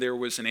flight, and there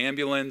was an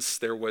ambulance,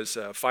 there was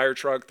a fire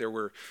truck, there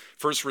were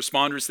first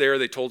responders there.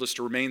 They told us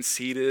to remain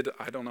seated.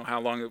 I don't know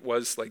how long it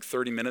was, like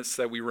 30 minutes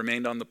that we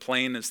remained on the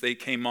plane as they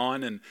came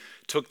on and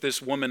took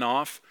this woman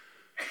off.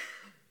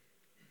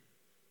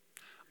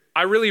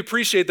 I really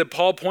appreciate that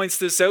Paul points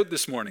this out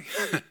this morning.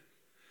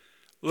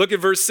 Look at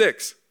verse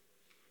 6.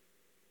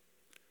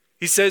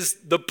 He says,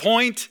 the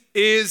point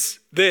is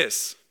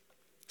this.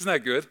 Isn't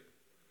that good?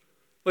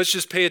 Let's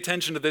just pay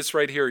attention to this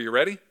right here. You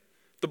ready?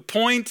 The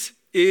point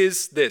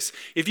is this.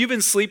 If you've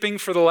been sleeping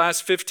for the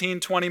last 15,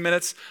 20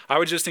 minutes, I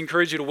would just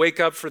encourage you to wake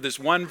up for this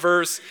one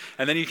verse,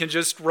 and then you can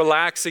just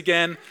relax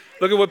again.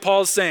 Look at what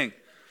Paul's saying.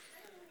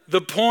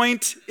 The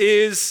point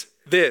is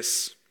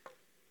this.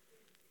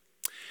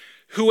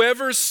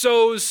 Whoever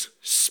sows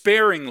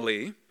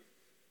sparingly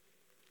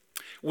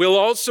will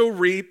also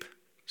reap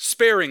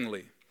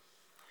sparingly.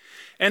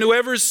 And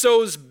whoever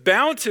sows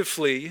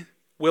bountifully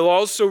will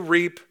also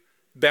reap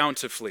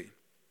bountifully.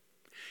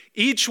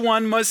 Each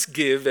one must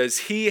give as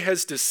he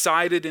has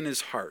decided in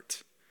his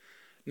heart,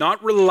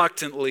 not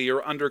reluctantly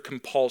or under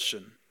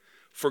compulsion,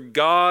 for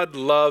God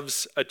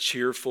loves a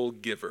cheerful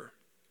giver.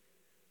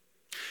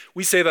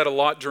 We say that a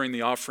lot during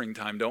the offering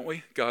time, don't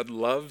we? God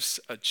loves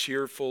a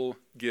cheerful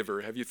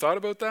giver. Have you thought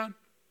about that?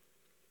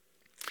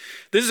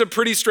 This is a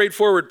pretty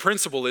straightforward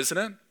principle, isn't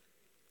it?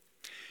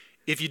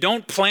 If you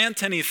don't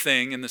plant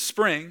anything in the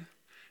spring,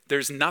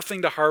 there's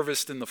nothing to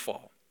harvest in the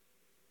fall.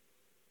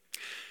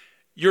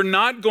 You're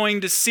not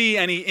going to see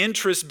any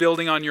interest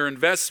building on your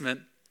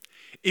investment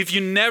if you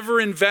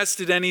never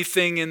invested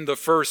anything in the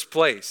first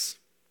place.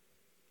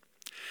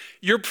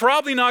 You're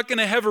probably not going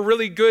to have a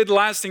really good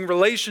lasting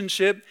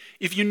relationship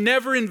if you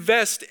never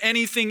invest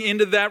anything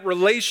into that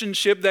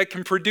relationship that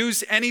can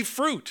produce any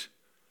fruit.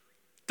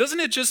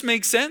 Doesn't it just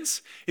make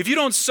sense? If you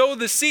don't sow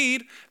the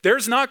seed,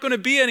 there's not going to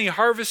be any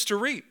harvest to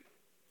reap.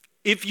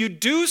 If you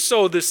do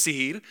sow the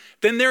seed,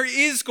 then there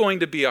is going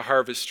to be a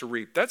harvest to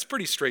reap. That's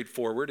pretty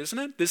straightforward, isn't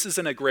it? This is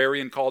an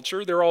agrarian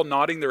culture. They're all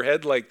nodding their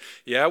head like,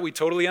 yeah, we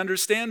totally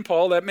understand,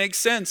 Paul. That makes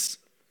sense.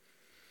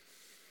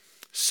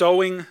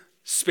 Sowing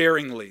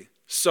sparingly,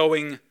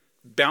 sowing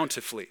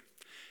bountifully,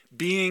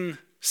 being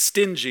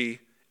stingy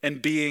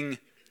and being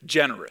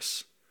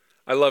generous.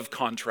 I love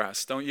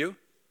contrast, don't you?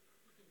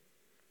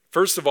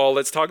 First of all,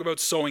 let's talk about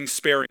sowing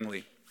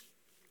sparingly.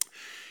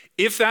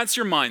 If that's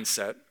your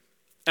mindset,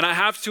 and I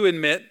have to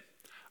admit,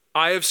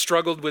 I have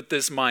struggled with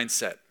this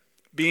mindset.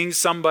 Being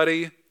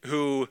somebody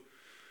who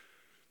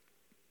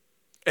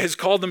has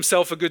called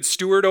himself a good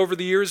steward over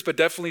the years, but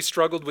definitely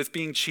struggled with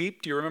being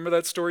cheap. Do you remember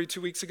that story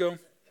 2 weeks ago?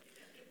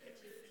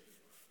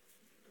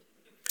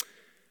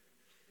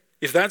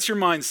 If that's your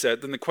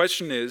mindset, then the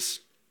question is,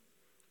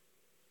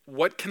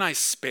 what can I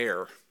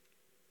spare?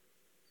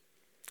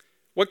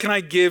 What can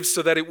I give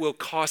so that it will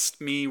cost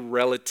me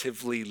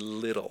relatively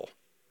little?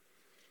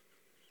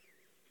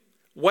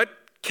 What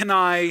can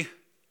I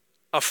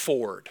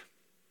afford?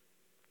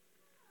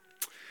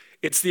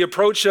 It's the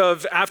approach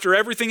of, after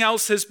everything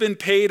else has been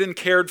paid and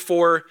cared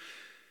for,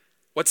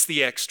 what's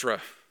the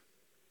extra?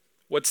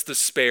 What's the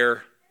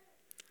spare?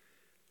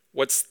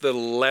 What's the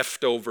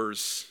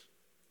leftovers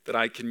that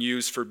I can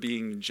use for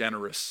being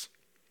generous?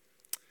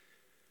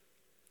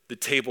 The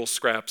table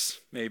scraps,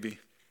 maybe.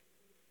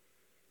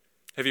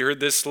 Have you heard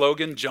this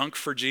slogan, junk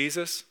for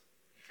Jesus?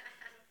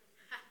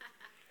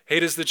 Hey,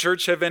 does the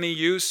church have any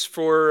use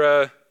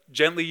for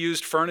gently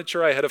used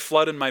furniture? I had a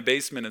flood in my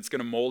basement. It's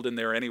going to mold in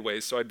there anyway,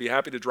 so I'd be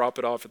happy to drop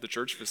it off at the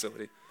church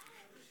facility.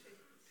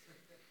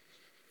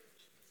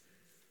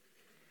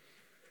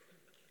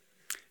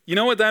 You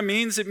know what that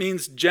means? It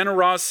means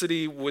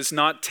generosity was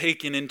not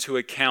taken into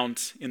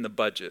account in the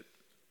budget.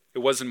 It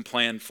wasn't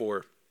planned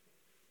for.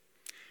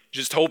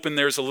 Just hoping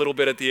there's a little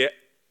bit at the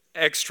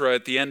extra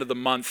at the end of the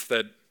month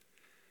that,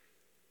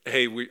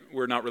 hey,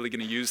 we're not really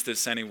going to use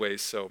this anyway,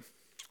 so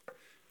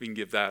we can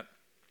give that.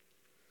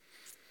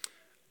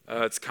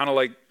 It's kind of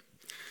like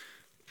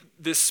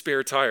this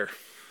spare tire.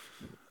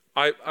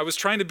 I was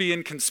trying to be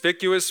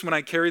inconspicuous when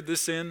I carried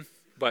this in,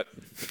 but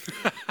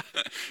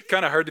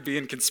kind of hard to be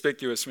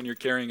inconspicuous when you're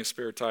carrying a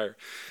spare tire.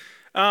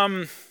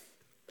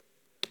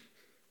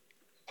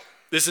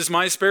 This is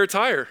my spare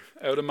tire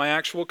out of my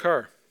actual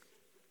car.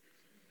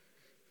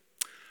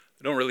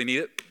 I don't really need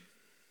it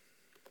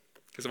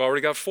because I've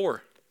already got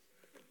 4.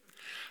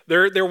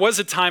 There was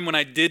a time when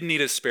I did need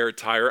a spare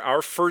tire.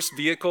 Our first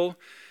vehicle,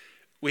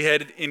 we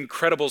had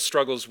incredible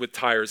struggles with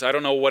tires. I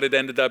don't know what it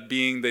ended up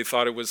being. They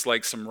thought it was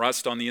like some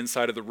rust on the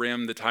inside of the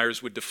rim. The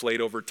tires would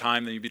deflate over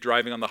time. Then you'd be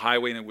driving on the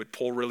highway and it would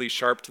pull really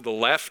sharp to the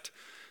left,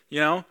 you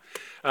know?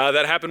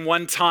 That happened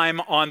one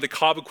time on the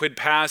Cobequid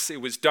Pass.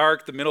 It was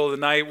dark, the middle of the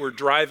night. We're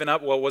driving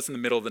up. Well, it wasn't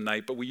the middle of the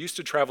night, but we used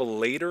to travel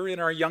later in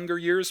our younger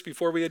years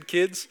before we had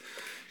kids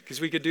because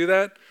we could do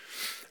that.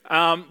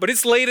 But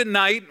it's late at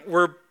night.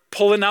 We're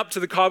pulling up to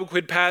the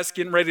Cobequid Pass,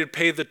 getting ready to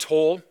pay the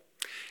toll,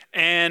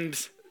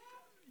 and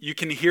you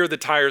can hear the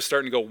tires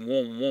starting to go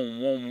whoom,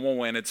 whoom, whoom,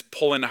 whoom, and it's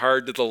pulling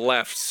hard to the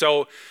left.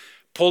 So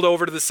pulled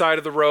over to the side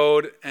of the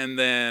road and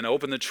then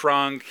opened the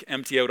trunk,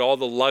 empty out all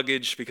the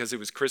luggage because it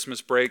was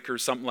Christmas break or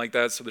something like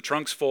that. So the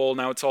trunk's full.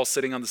 Now it's all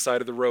sitting on the side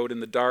of the road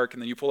in the dark.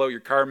 And then you pull out your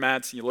car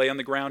mats and you lay on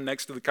the ground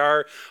next to the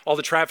car. All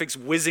the traffic's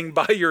whizzing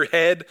by your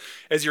head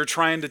as you're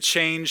trying to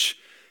change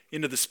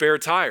into the spare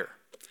tire.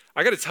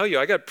 I got to tell you,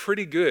 I got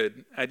pretty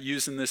good at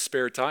using this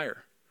spare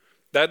tire.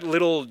 That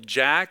little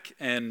jack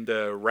and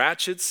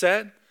ratchet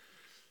set,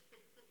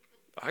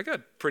 I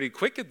got pretty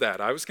quick at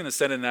that. I was going to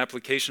send in an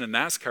application to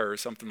NASCAR or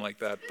something like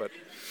that, but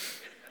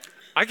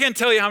I can't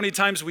tell you how many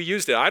times we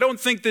used it. I don't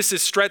think this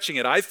is stretching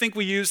it. I think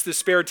we used the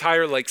spare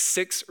tire like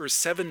 6 or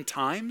 7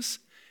 times.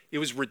 It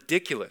was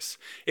ridiculous.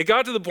 It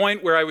got to the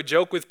point where I would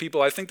joke with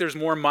people, I think there's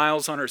more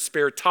miles on our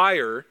spare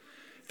tire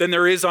than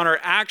there is on our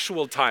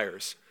actual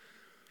tires.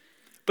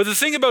 But the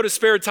thing about a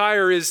spare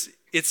tire is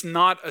it's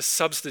not a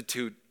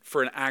substitute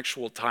for an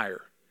actual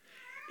tire.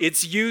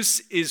 Its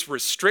use is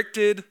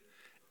restricted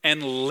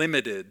and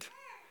limited.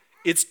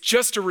 It's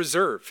just a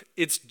reserve.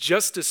 It's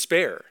just a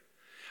spare.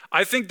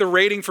 I think the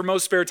rating for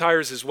most spare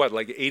tires is what,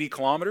 like 80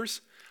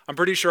 kilometers? I'm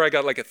pretty sure I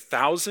got like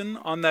 1,000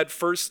 on that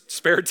first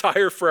spare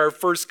tire for our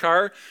first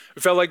car.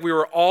 It felt like we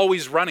were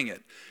always running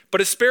it.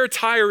 But a spare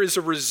tire is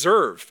a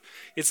reserve.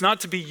 It's not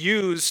to be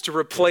used to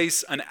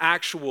replace an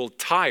actual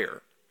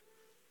tire.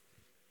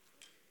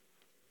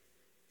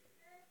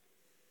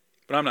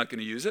 But I'm not going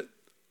to use it.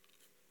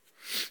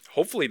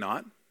 Hopefully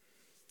not.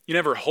 You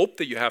never hope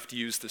that you have to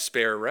use the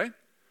spare, right?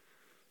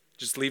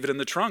 Just leave it in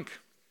the trunk.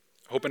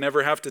 Hope I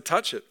never have to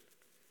touch it.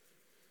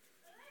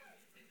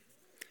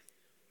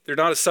 They're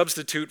not a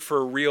substitute for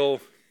a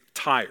real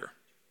tire.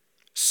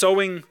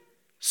 Sowing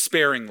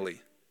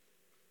sparingly.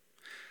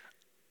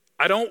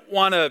 I don't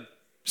want a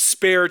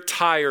spare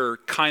tire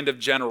kind of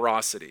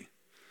generosity.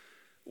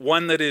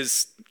 One that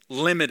is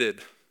limited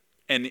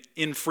and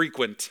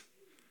infrequent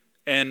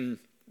and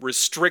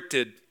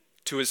restricted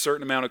to a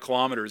certain amount of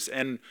kilometers,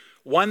 and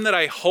one that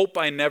I hope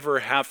I never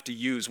have to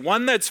use.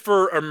 One that's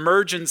for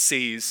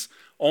emergencies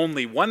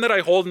only. One that I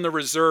hold in the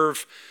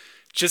reserve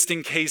just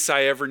in case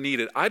I ever need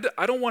it. I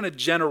don't want a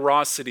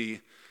generosity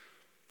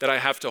that I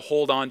have to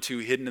hold on to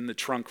hidden in the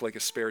trunk like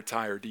a spare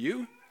tire. Do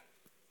you?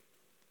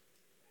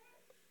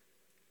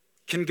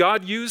 Can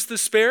God use the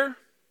spare?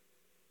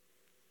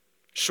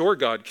 Sure,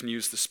 God can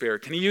use the spare.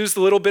 Can he use the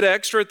little bit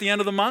extra at the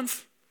end of the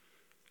month?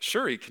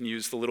 Sure, he can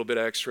use the little bit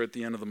extra at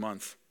the end of the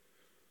month.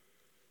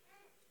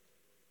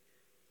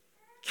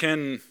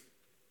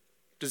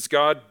 Does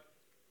God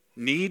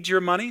need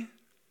your money?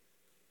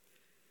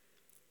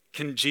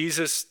 Can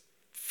Jesus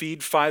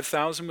feed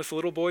 5,000 with a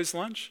little boy's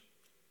lunch?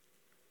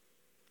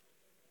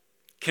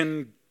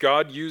 Can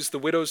God use the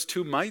widow's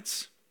 2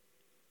 mites?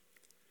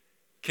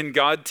 Can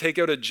God take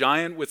out a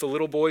giant with a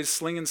little boy's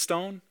sling and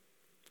stone?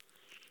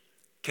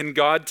 Can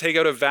God take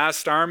out a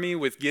vast army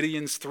with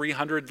Gideon's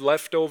 300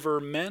 leftover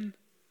men?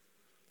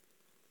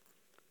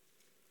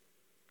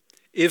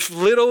 If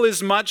little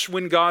is much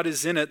when God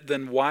is in it,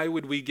 then why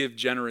would we give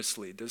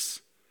generously?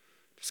 Does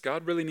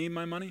God really need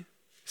my money?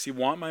 Does he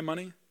want my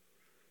money?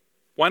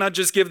 Why not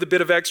just give the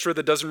bit of extra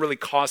that doesn't really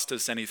cost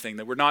us anything,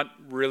 that we're not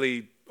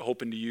really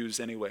hoping to use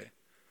anyway?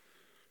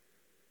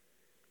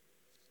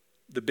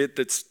 The bit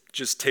that's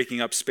just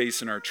taking up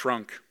space in our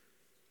trunk.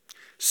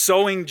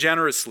 Sowing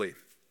generously.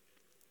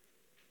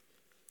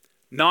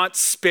 Not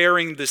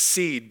sparing the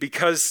seed,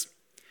 because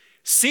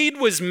seed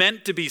was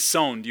meant to be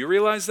sown. Do you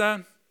realize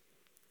that?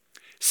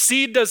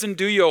 Seed doesn't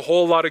do you a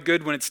whole lot of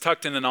good when it's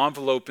tucked in an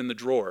envelope in the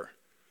drawer.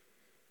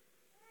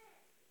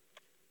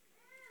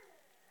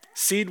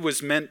 Seed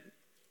was meant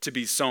to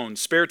be sown.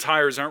 Spare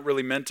tires aren't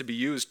really meant to be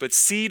used, but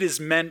seed is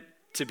meant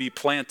to be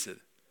planted.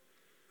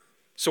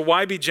 So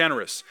why be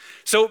generous?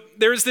 So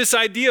there's this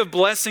idea of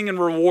blessing and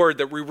reward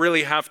that we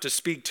really have to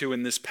speak to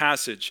in this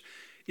passage.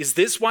 Is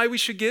this why we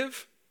should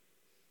give?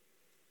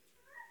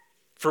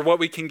 For what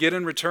we can get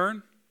in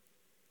return?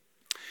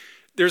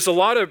 There's a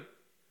lot of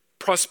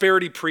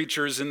prosperity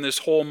preachers in this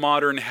whole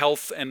modern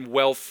health and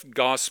wealth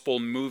gospel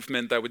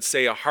movement that would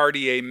say a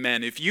hearty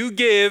amen. If you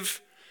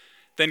give,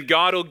 then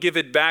God will give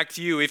it back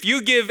to you. If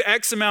you give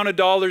X amount of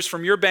dollars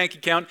from your bank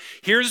account,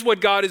 here's what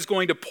God is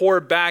going to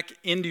pour back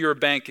into your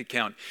bank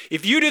account.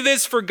 If you do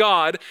this for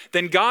God,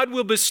 then God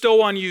will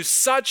bestow on you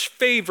such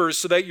favors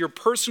so that your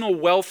personal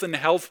wealth and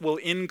health will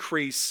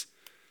increase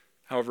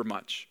however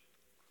much.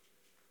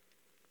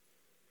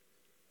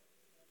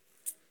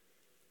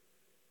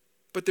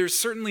 But there's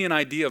certainly an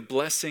idea of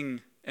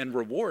blessing and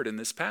reward in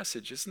this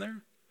passage, isn't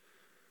there?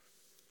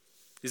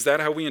 Is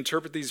that how we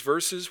interpret these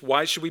verses?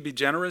 Why should we be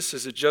generous?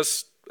 Is it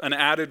just an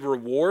added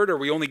reward? Are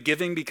we only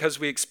giving because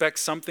we expect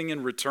something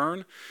in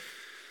return?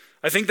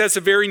 I think that's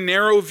a very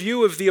narrow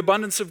view of the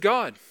abundance of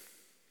God.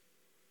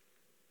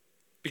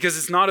 Because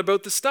it's not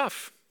about the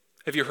stuff.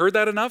 Have you heard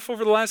that enough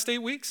over the last 8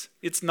 weeks?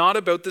 It's not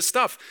about the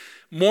stuff.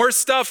 More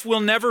stuff will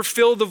never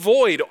fill the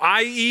void,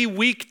 i.e.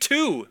 week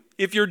 2.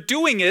 If you're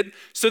doing it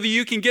so that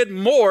you can get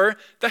more,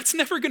 that's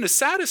never going to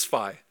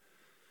satisfy.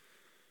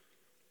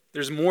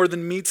 There's more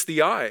than meets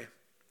the eye.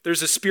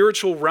 There's a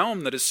spiritual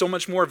realm that is so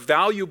much more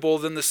valuable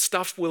than the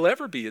stuff will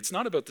ever be. It's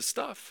not about the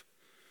stuff.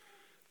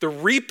 The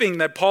reaping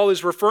that Paul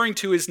is referring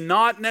to is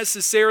not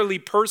necessarily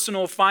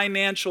personal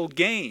financial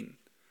gain.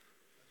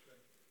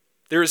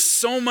 There is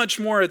so much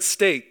more at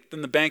stake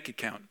than the bank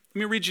account. Let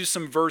me read you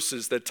some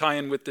verses that tie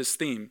in with this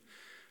theme.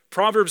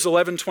 Proverbs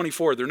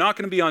 11:24. They're not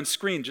going to be on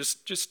screen.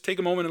 Just take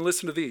a moment and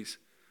listen to these.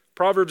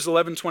 Proverbs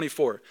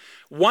 11:24.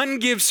 One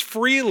gives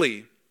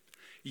freely,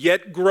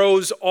 yet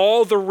grows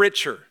all the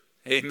richer.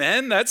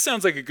 Amen. That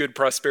sounds like a good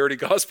prosperity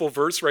gospel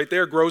verse right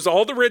there. Grows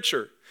all the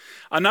richer.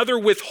 Another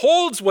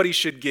withholds what he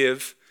should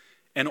give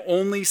and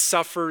only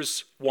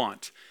suffers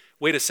want.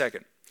 Wait a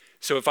second.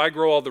 So if I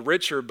grow all the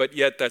richer, but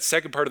yet that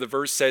second part of the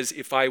verse says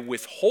if I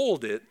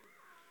withhold it,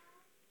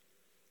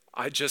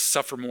 I just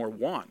suffer more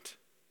want.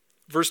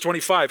 Verse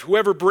 25,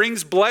 whoever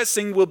brings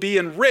blessing will be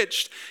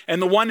enriched, and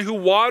the one who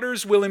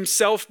waters will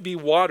himself be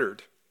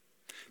watered.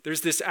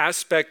 There's this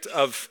aspect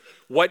of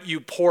what you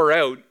pour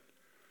out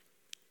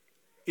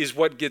is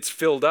what gets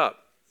filled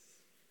up.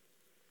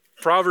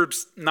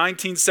 Proverbs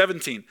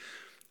 19:17,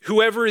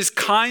 whoever is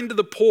kind to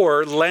the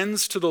poor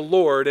lends to the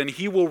Lord, and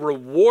he will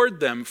reward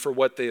them for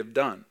what they have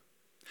done.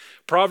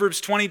 Proverbs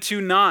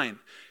 22:9,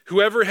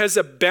 Whoever has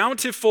a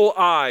bountiful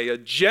eye, a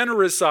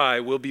generous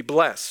eye, will be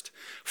blessed,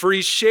 for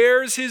he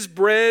shares his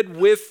bread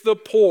with the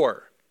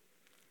poor.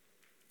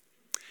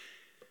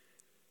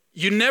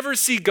 You never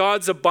see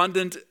God's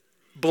abundant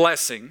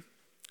blessing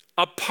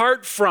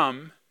apart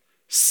from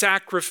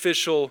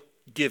sacrificial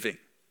giving.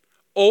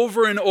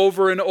 Over and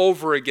over and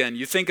over again.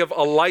 You think of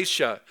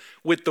Elisha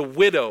with the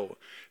widow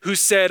who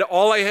said,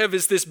 all I have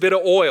is this bit of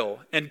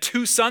oil and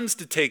 2 sons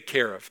to take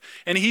care of.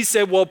 And he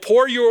said, well,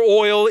 pour your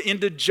oil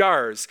into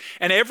jars.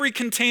 And every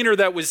container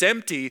that was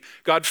empty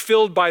got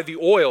filled by the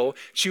oil.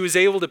 She was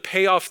able to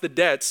pay off the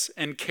debts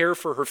and care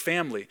for her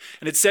family.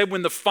 And it said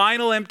when the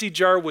final empty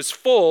jar was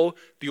full,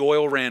 the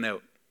oil ran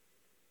out.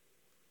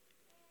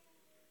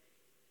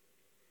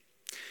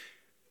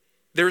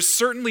 There's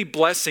certainly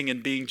blessing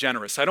in being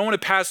generous. I don't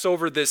want to pass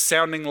over this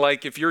sounding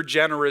like if you're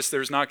generous,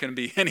 there's not going to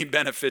be any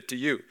benefit to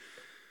you.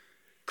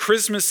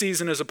 Christmas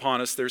season is upon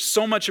us. There's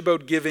so much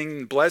about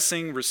giving,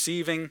 blessing,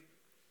 receiving.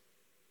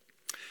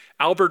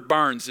 Albert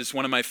Barnes is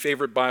one of my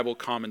favorite Bible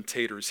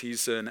commentators.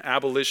 He's an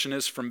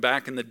abolitionist from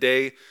back in the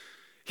day.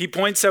 He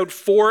points out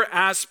 4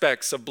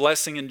 aspects of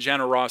blessing and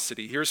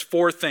generosity. Here's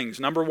 4 things.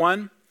 Number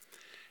 1,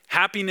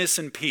 happiness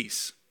and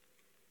peace.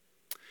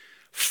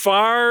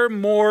 Far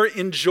more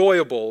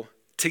enjoyable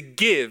to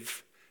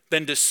give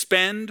than to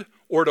spend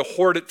or to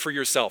hoard it for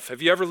yourself.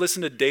 Have you ever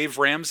listened to Dave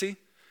Ramsey?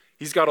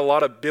 He's got a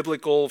lot of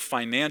biblical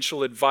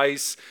financial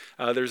advice.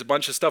 There's a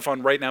bunch of stuff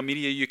on Right Now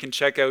Media you can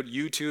check out,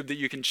 YouTube that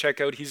you can check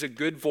out. He's a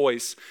good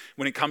voice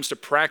when it comes to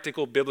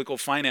practical biblical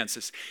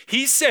finances.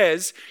 He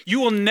says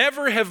you will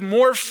never have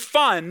more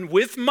fun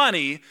with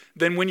money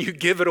than when you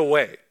give it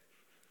away.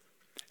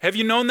 Have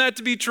you known that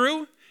to be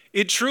true?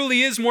 It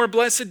truly is more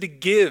blessed to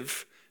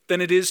give than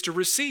it is to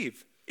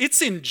receive.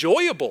 It's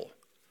enjoyable.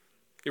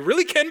 It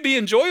really can be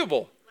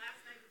enjoyable.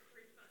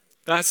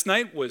 Last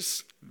night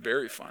was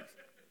very fun.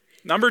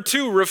 Number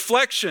 2,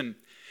 reflection.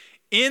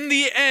 In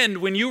the end,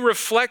 when you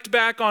reflect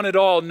back on it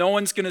all, no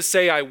one's going to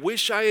say, I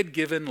wish I had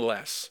given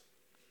less.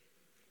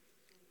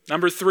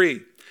 Number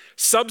 3,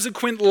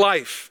 subsequent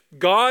life.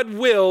 God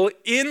will,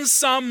 in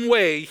some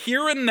way,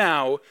 here and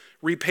now,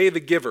 repay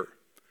the giver.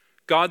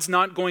 God's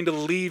not going to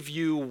leave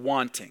you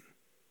wanting.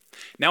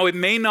 Now, it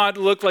may not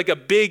look like a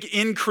big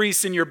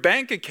increase in your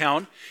bank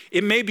account.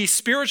 It may be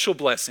spiritual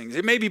blessings.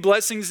 It may be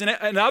blessings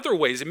in other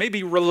ways. It may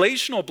be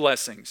relational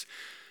blessings.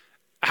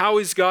 How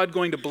is God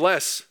going to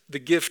bless the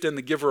gift and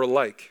the giver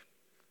alike?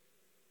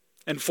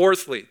 And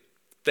fourthly,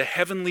 the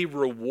heavenly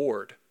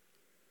reward.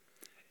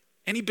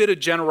 Any bit of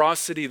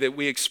generosity that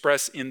we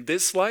express in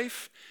this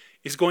life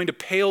is going to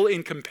pale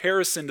in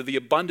comparison to the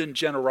abundant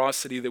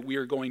generosity that we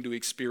are going to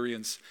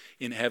experience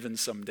in heaven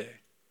someday.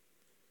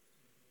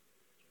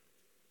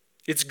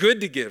 It's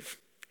good to give.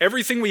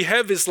 Everything we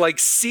have is like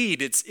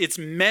seed. It's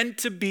meant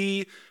to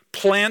be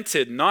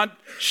planted, not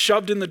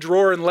shoved in the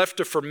drawer and left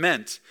to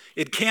ferment.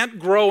 It can't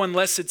grow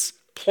unless it's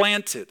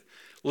planted.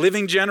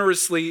 Living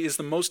generously is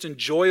the most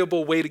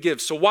enjoyable way to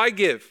give. So why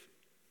give?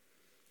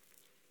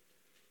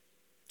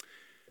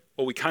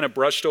 Well, we kind of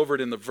brushed over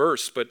it in the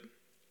verse, but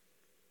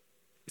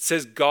it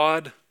says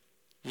God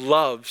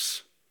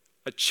loves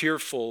a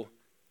cheerful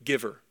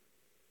giver.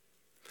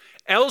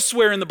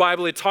 Elsewhere in the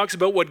Bible, it talks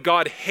about what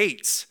God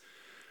hates.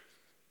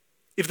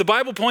 If the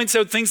Bible points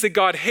out things that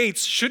God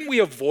hates, shouldn't we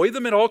avoid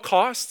them at all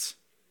costs?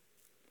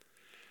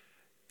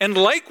 And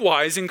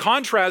likewise, in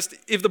contrast,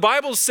 if the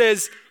Bible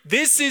says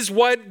this is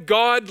what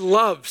God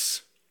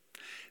loves,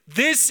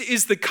 this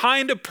is the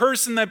kind of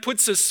person that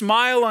puts a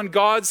smile on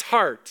God's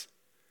heart,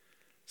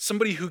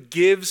 somebody who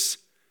gives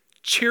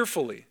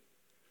cheerfully,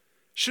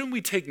 shouldn't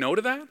we take note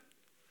of that?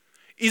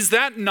 Is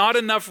that not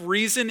enough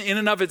reason in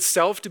and of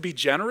itself to be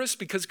generous?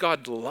 Because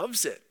God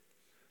loves it.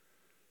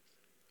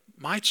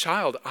 My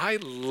child, I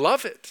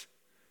love it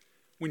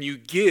when you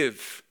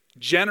give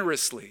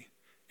generously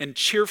and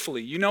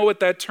cheerfully. You know what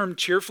that term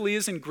cheerfully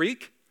is in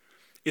Greek?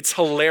 It's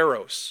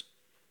hilaros.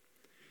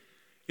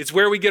 It's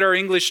where we get our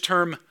English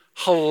term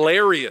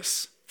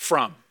hilarious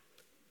from.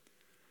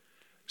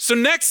 So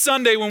next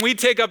Sunday when we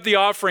take up the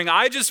offering,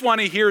 I just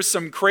want to hear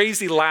some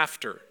crazy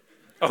laughter,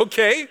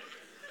 okay?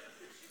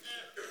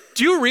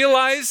 Do you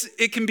realize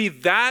it can be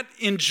that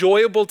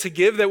enjoyable to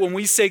give that when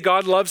we say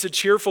God loves a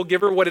cheerful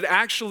giver, what it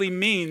actually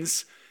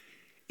means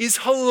is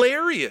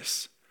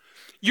hilarious.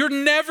 You're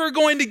never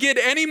going to get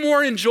any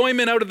more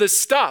enjoyment out of this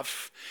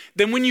stuff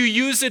than when you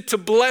use it to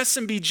bless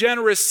and be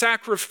generous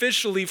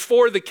sacrificially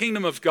for the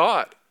kingdom of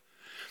God.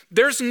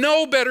 There's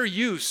no better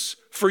use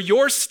for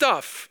your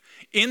stuff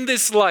in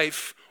this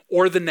life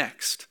or the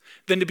next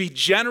than to be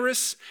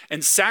generous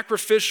and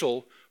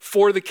sacrificial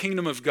for the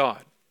kingdom of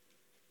God.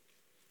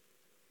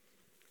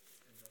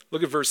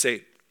 Look at verse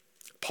 8.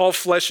 Paul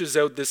fleshes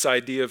out this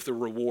idea of the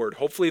reward.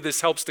 Hopefully this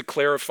helps to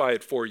clarify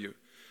it for you.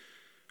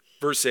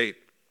 Verse 8.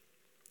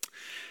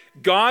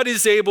 God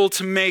is able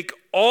to make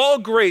all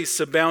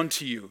grace abound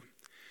to you,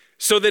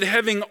 so that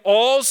having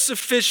all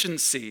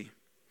sufficiency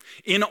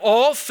in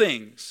all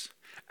things,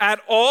 at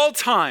all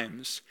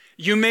times,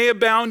 you may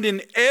abound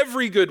in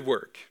every good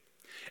work.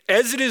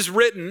 As it is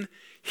written,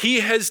 he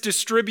has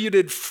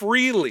distributed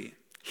freely.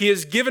 he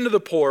has given to the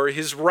poor,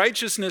 his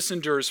righteousness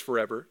endures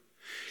forever.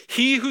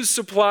 He who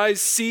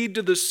supplies seed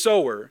to the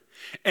sower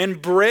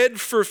and bread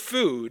for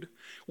food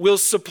will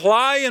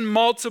supply and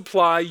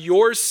multiply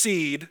your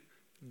seed,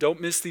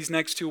 don't miss these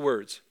next two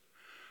words,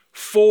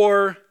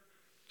 for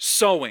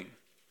sowing.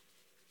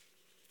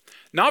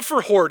 Not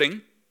for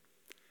hoarding,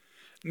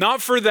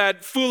 not for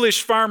that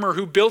foolish farmer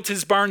who built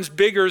his barns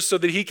bigger so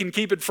that he can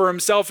keep it for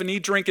himself and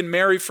eat, drink, and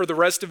marry for the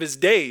rest of his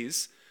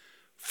days,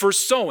 for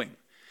sowing.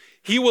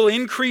 He will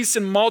increase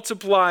and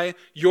multiply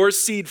your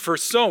seed for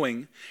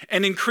sowing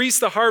and increase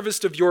the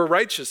harvest of your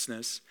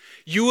righteousness.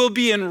 You will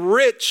be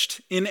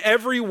enriched in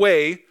every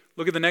way.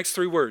 Look at the next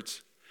three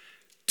words.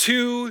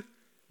 To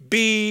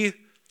be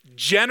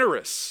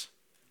generous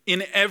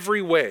in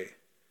every way,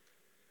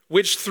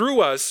 which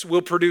through us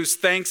will produce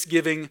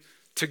thanksgiving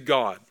to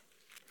God.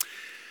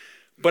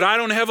 But I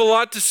don't have a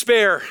lot to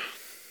spare,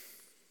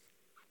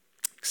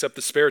 except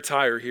the spare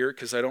tire here,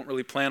 because I don't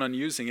really plan on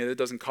using it. It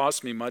doesn't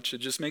cost me much. It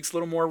just makes a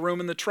little more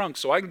room in the trunk,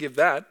 so I can give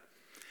that.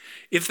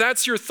 If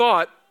that's your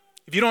thought,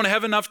 if you don't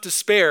have enough to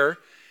spare,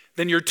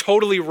 then you're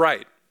totally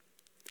right.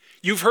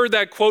 You've heard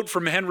that quote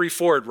from Henry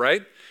Ford,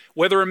 right?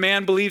 Whether a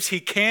man believes he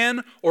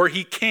can or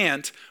he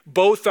can't,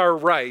 both are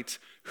right.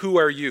 Who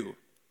are you?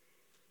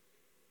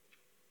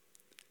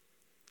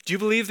 Do you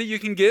believe that you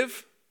can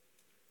give?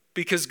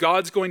 Because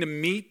God's going to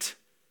meet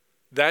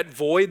that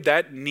void,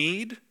 that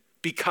need,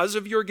 because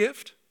of your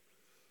gift?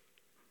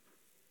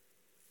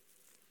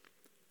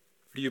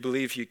 Or do you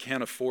believe you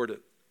can't afford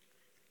it?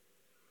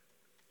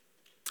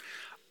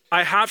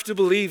 I have to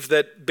believe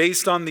that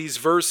based on these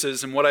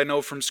verses and what I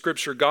know from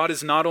Scripture, God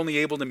is not only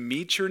able to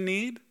meet your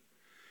need,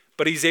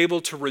 but he's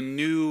able to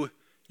renew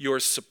your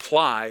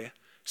supply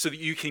so that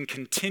you can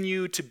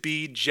continue to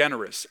be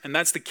generous. And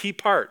that's the key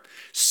part.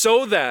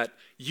 So that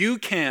you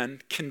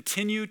can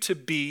continue to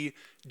be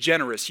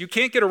generous. You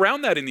can't get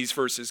around that in these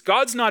verses.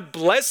 God's not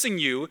blessing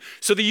you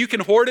so that you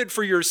can hoard it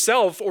for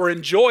yourself or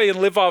enjoy and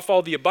live off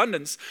all the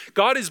abundance.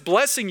 God is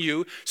blessing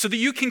you so that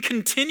you can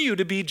continue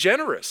to be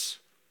generous.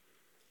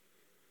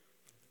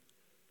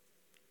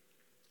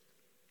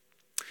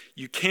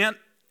 You can't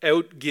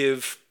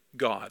outgive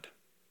God.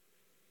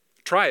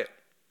 Try it.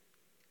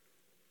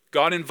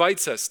 God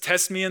invites us,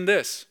 test me in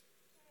this.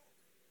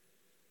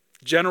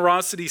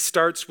 Generosity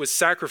starts with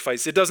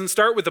sacrifice. It doesn't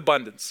start with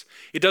abundance.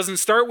 It doesn't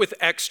start with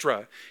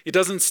extra. It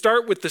doesn't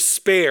start with the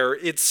spare.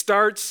 It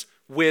starts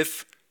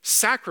with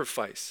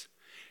sacrifice.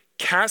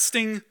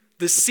 Casting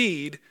the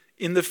seed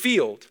in the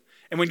field.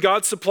 And when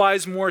God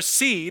supplies more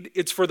seed,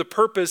 it's for the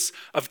purpose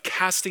of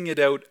casting it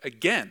out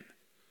again.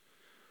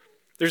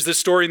 There's this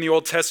story in the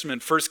Old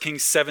Testament, 1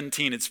 Kings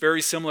 17. It's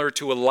very similar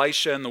to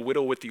Elisha and the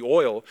widow with the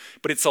oil,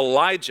 but it's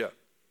Elijah.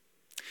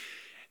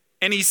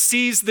 And he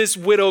sees this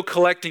widow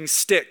collecting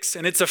sticks.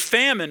 And it's a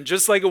famine,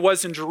 just like it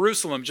was in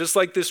Jerusalem, just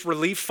like this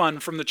relief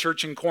fund from the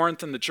church in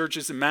Corinth and the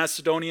churches in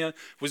Macedonia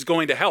was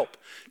going to help.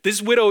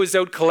 This widow is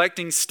out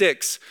collecting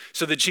sticks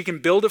so that she can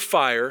build a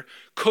fire,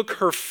 cook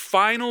her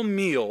final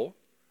meal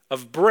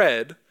of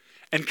bread,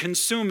 and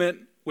consume it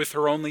with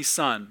her only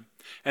son.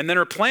 And then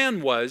her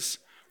plan was,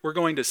 we're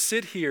going to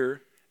sit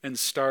here and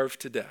starve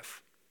to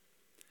death.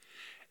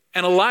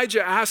 And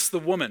Elijah asks the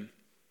woman,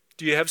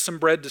 do you have some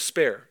bread to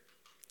spare?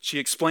 She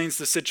explains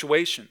the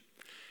situation.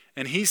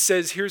 And he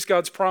says, here's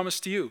God's promise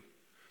to you.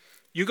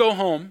 You go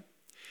home,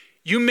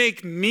 you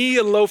make me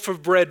a loaf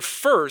of bread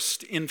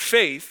first in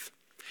faith,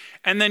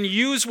 and then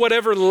use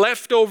whatever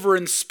left over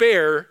and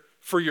spare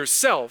for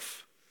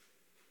yourself,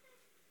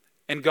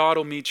 and God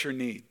will meet your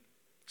need.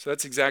 So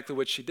that's exactly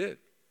what she did.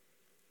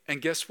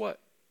 And guess what?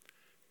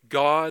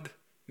 God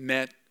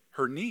met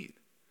her need.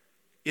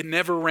 It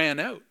never ran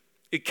out.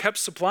 It kept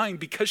supplying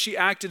because she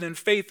acted in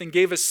faith and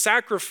gave a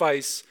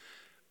sacrifice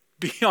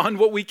beyond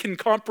what we can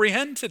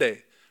comprehend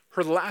today.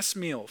 Her last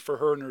meal for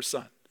her and her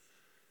son.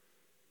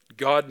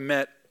 God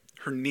met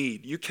her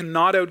need. You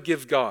cannot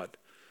outgive God.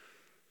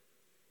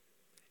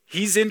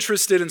 He's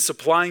interested in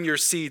supplying your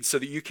seed so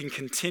that you can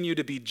continue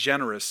to be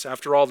generous.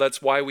 After all,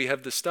 that's why we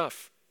have the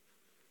stuff.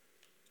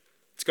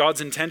 It's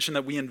God's intention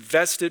that we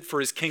invest it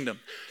for his kingdom.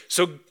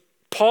 So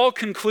Paul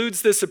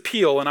concludes this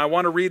appeal, and I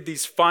want to read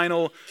these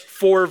final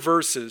 4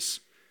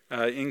 verses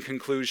in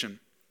conclusion.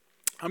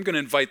 I'm going to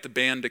invite the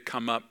band to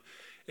come up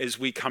as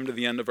we come to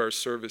the end of our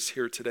service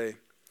here today.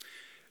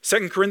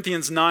 2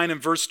 Corinthians 9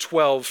 and verse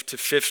 12 to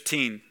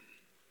 15.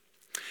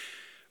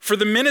 For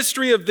the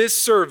ministry of this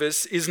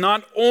service is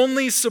not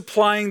only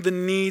supplying the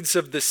needs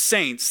of the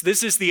saints.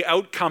 This is the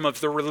outcome of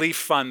the relief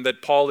fund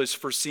that Paul is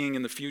foreseeing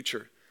in the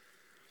future.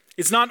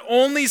 It's not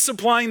only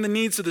supplying the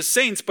needs of the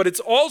saints, but it's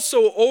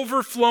also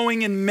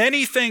overflowing in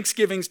many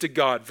thanksgivings to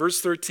God. Verse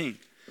 13.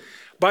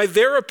 By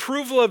their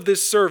approval of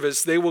this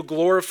service, they will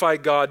glorify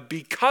God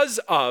because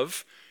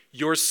of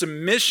your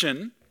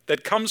submission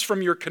that comes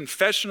from your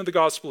confession of the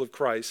gospel of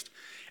Christ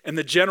and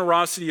the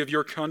generosity of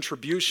your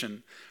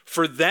contribution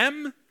for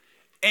them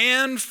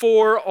and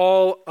for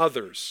all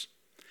others.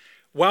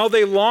 While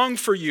they long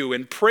for you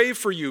and pray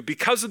for you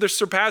because of the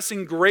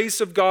surpassing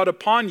grace of God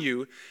upon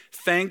you,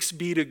 thanks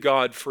be to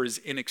God for his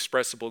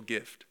inexpressible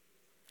gift.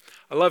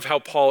 I love how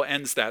Paul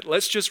ends that.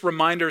 Let's just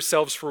remind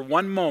ourselves for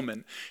one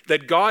moment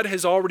that God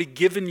has already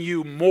given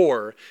you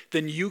more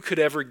than you could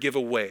ever give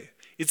away.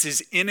 It's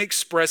his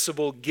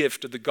inexpressible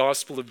gift of the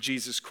gospel of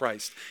Jesus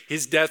Christ,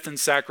 his death and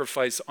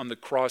sacrifice on the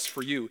cross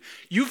for you.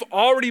 You've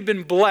already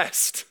been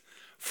blessed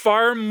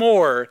far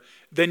more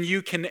than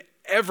you can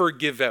ever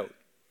give out.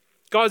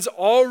 God's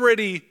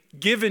already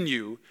given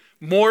you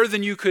more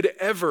than you could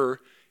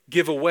ever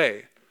give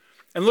away.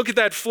 And look at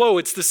that flow.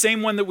 It's the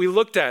same one that we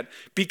looked at.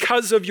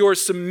 Because of your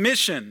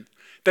submission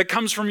that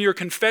comes from your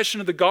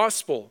confession of the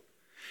gospel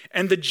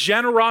and the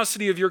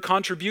generosity of your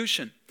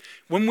contribution.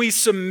 When we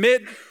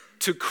submit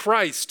to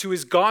Christ, to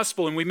his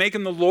gospel, and we make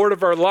him the Lord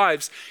of our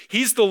lives,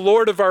 he's the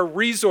Lord of our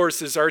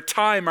resources, our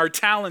time, our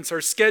talents,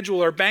 our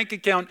schedule, our bank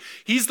account.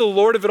 He's the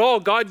Lord of it all.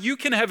 God, you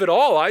can have it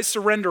all. I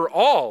surrender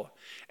all.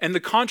 And the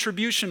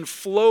contribution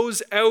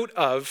flows out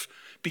of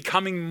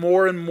becoming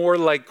more and more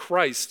like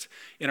Christ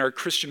in our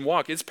Christian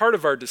walk. It's part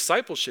of our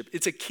discipleship.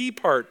 It's a key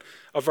part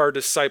of our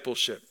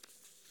discipleship.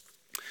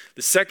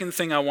 The second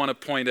thing I want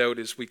to point out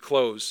as we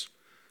close,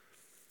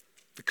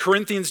 the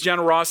Corinthians'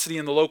 generosity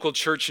in the local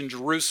church in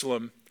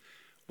Jerusalem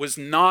was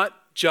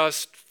not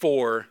just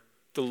for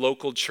the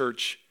local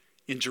church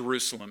in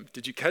Jerusalem.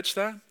 Did you catch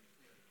that?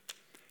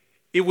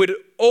 It would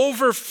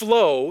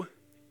overflow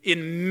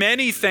in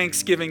many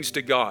thanksgivings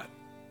to God.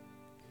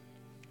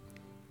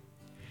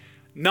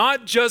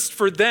 Not just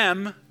for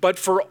them, but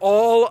for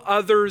all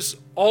others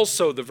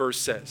also, the verse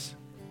says.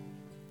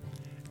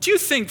 Do you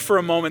think for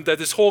a moment that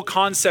this whole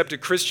concept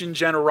of Christian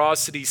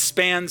generosity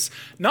spans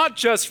not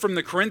just from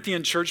the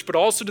Corinthian church, but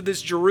also to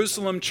this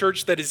Jerusalem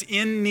church that is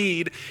in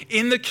need,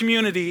 in the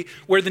community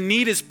where the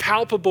need is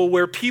palpable,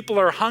 where people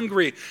are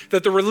hungry,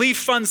 that the relief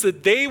funds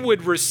that they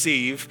would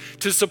receive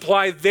to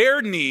supply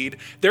their need,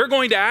 they're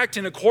going to act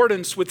in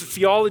accordance with the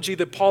theology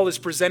that Paul is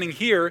presenting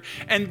here,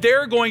 and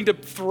they're going to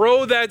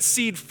throw that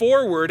seed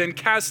forward and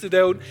cast it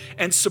out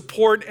and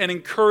support and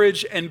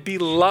encourage and be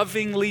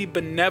lovingly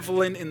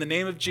benevolent in the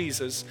name of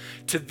Jesus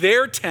to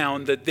their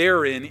town that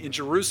they're in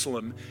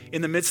Jerusalem,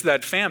 in the midst of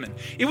that famine.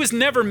 It was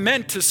never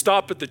meant to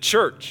stop at the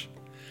church.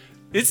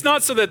 It's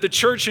not so that the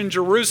church in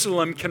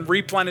Jerusalem can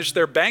replenish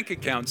their bank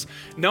accounts.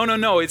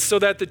 No. It's so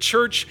that the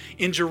church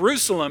in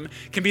Jerusalem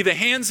can be the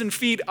hands and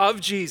feet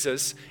of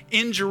Jesus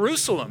in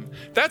Jerusalem.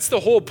 That's the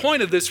whole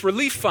point of this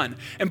relief fund.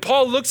 And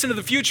Paul looks into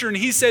the future and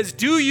he says,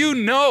 do you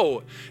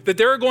know that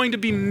there are going to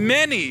be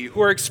many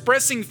who are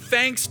expressing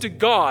thanks to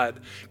God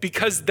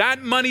because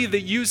that money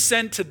that you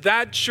sent to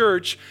that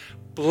church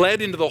bled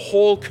into the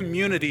whole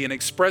community and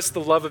expressed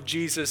the love of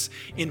Jesus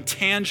in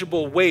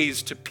tangible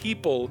ways to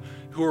people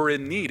who are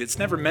in need. It's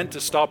never meant to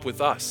stop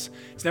with us.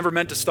 It's never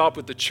meant to stop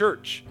with the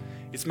church.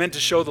 It's meant to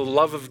show the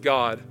love of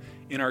God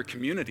in our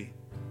community.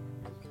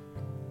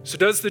 So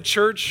does the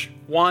church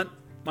want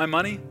my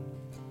money?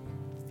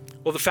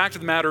 Well, the fact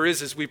of the matter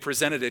is, as we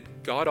presented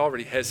it, God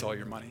already has all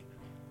your money.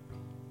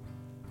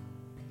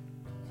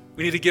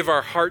 We need to give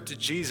our heart to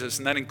Jesus,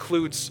 and that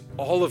includes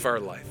all of our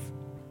life.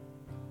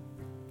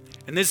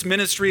 And this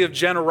ministry of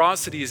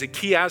generosity is a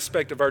key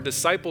aspect of our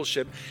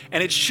discipleship,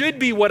 and it should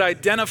be what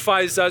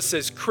identifies us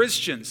as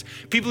Christians,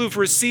 people who've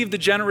received the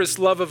generous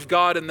love of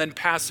God and then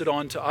pass it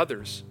on to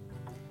others.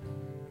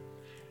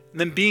 And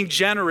then being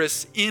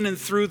generous in and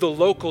through the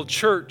local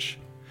church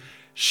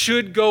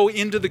should go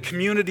into the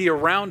community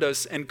around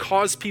us and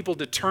cause people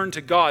to turn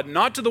to God,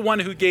 not to the one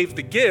who gave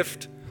the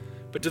gift,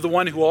 but to the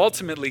one who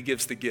ultimately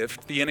gives the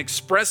gift, the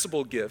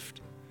inexpressible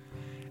gift,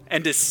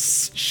 and to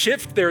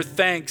shift their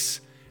thanks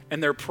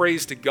and their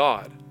praise to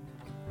God.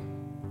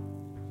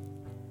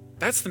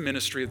 That's the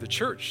ministry of the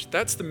church.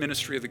 That's the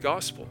ministry of the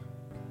gospel.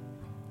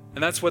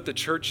 And that's what the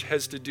church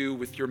has to do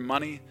with your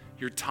money,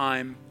 your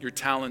time, your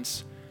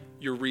talents,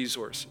 your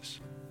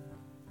resources.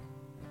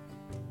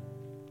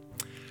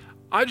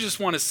 I just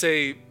want to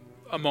say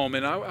a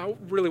moment. I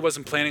really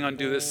wasn't planning on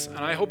doing this, and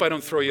I hope I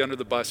don't throw you under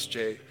the bus,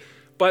 Jay.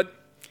 But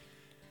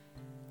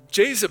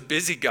Jay's a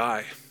busy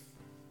guy.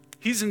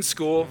 He's in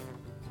school.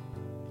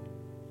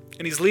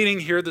 And he's leading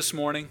here this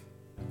morning.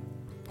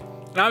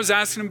 And I was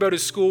asking him about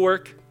his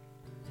schoolwork.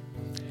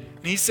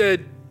 And he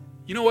said,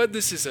 you know what?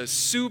 This is a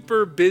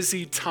super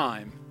busy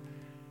time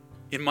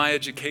in my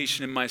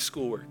education, in my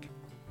schoolwork.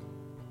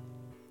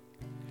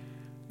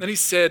 Then he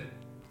said,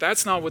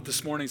 that's not what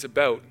this morning's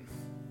about.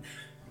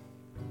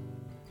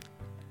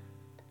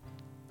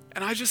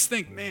 And I just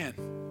think, man,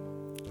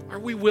 are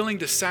we willing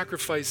to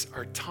sacrifice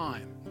our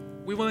time?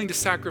 Are we willing to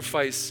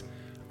sacrifice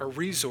our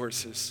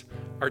resources,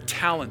 our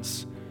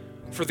talents,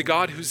 for the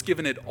God who's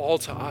given it all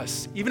to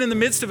us, even in the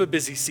midst of a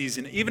busy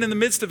season, even in the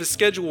midst of a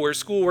schedule where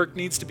schoolwork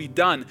needs to be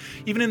done,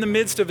 even in the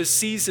midst of a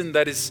season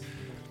that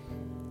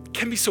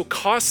can be so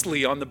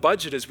costly on the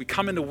budget as we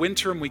come into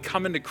winter and we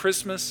come into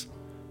Christmas.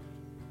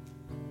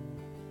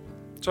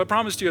 So I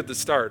promised you at the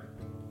start,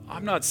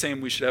 I'm not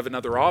saying we should have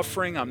another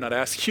offering. I'm not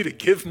asking you to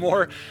give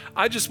more.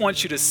 I just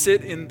want you to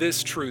sit in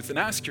this truth and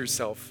ask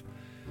yourself,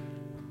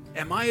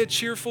 am I a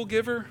cheerful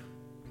giver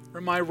or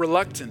am I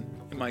reluctant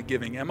in my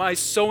giving? Am I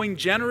sowing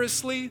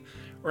generously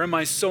Or am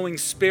I sowing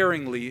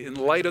sparingly in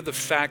light of the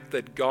fact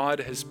that God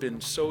has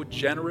been so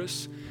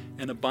generous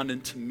and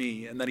abundant to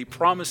me, and that he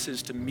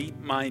promises to meet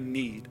my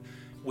need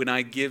when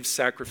I give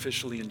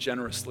sacrificially and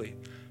generously,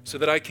 so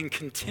that I can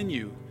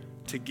continue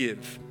to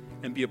give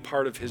and be a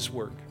part of his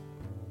work?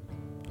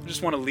 I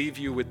just want to leave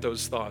you with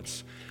those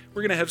thoughts.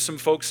 We're going to have some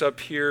folks up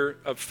here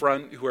up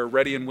front who are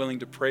ready and willing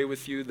to pray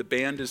with you. The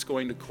band is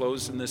going to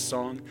close in this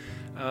song.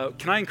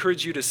 Can I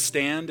encourage you to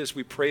stand as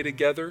we pray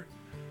together?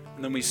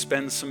 And then we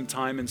spend some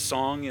time in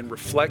song, in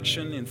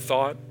reflection, in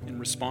thought, in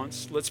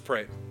response. Let's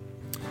pray.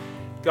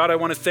 God, I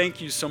want to thank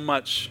you so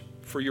much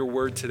for your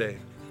word today.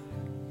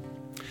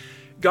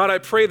 God, I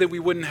pray that we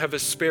wouldn't have a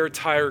spare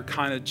tire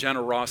kind of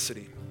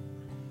generosity,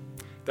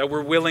 that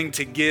we're willing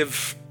to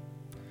give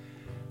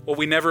what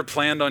we never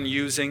planned on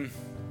using,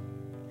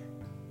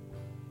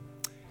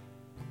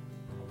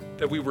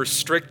 that we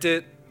restrict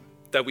it,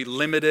 that we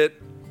limit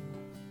it,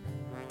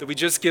 that we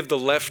just give the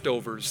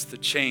leftovers, the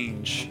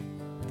change,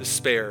 the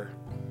spare.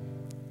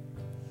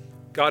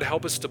 God,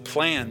 help us to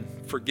plan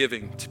for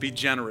giving, to be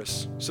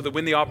generous, so that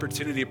when the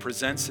opportunity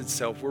presents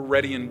itself, we're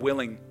ready and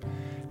willing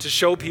to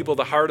show people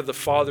the heart of the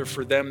Father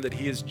for them, that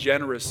he is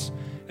generous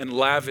and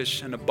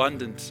lavish and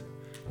abundant,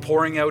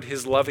 pouring out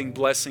his loving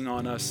blessing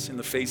on us in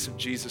the face of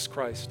Jesus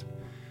Christ.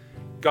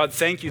 God,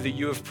 thank you that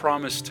you have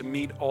promised to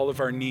meet all of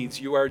our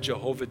needs. You are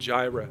Jehovah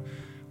Jireh.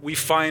 We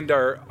find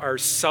our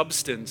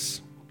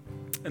substance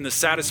and the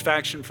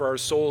satisfaction for our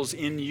souls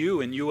in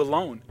you and you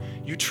alone.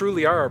 You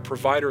truly are our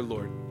provider,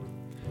 Lord.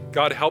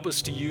 God, help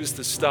us to use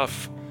the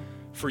stuff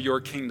for your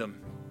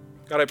kingdom.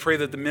 God, I pray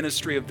that the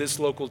ministry of this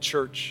local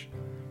church,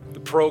 the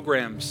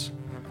programs,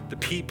 the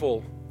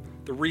people,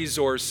 the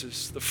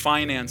resources, the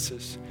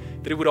finances,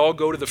 that it would all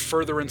go to the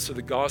furtherance of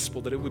the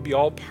gospel, that it would be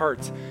all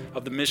part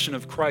of the mission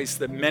of Christ,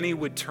 that many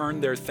would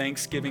turn their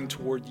thanksgiving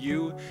toward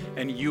you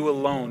and you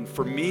alone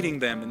for meeting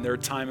them in their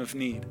time of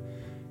need.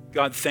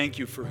 God, thank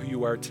you for who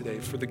you are today,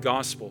 for the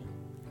gospel.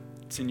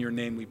 It's in your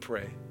name we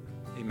pray.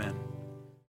 Amen.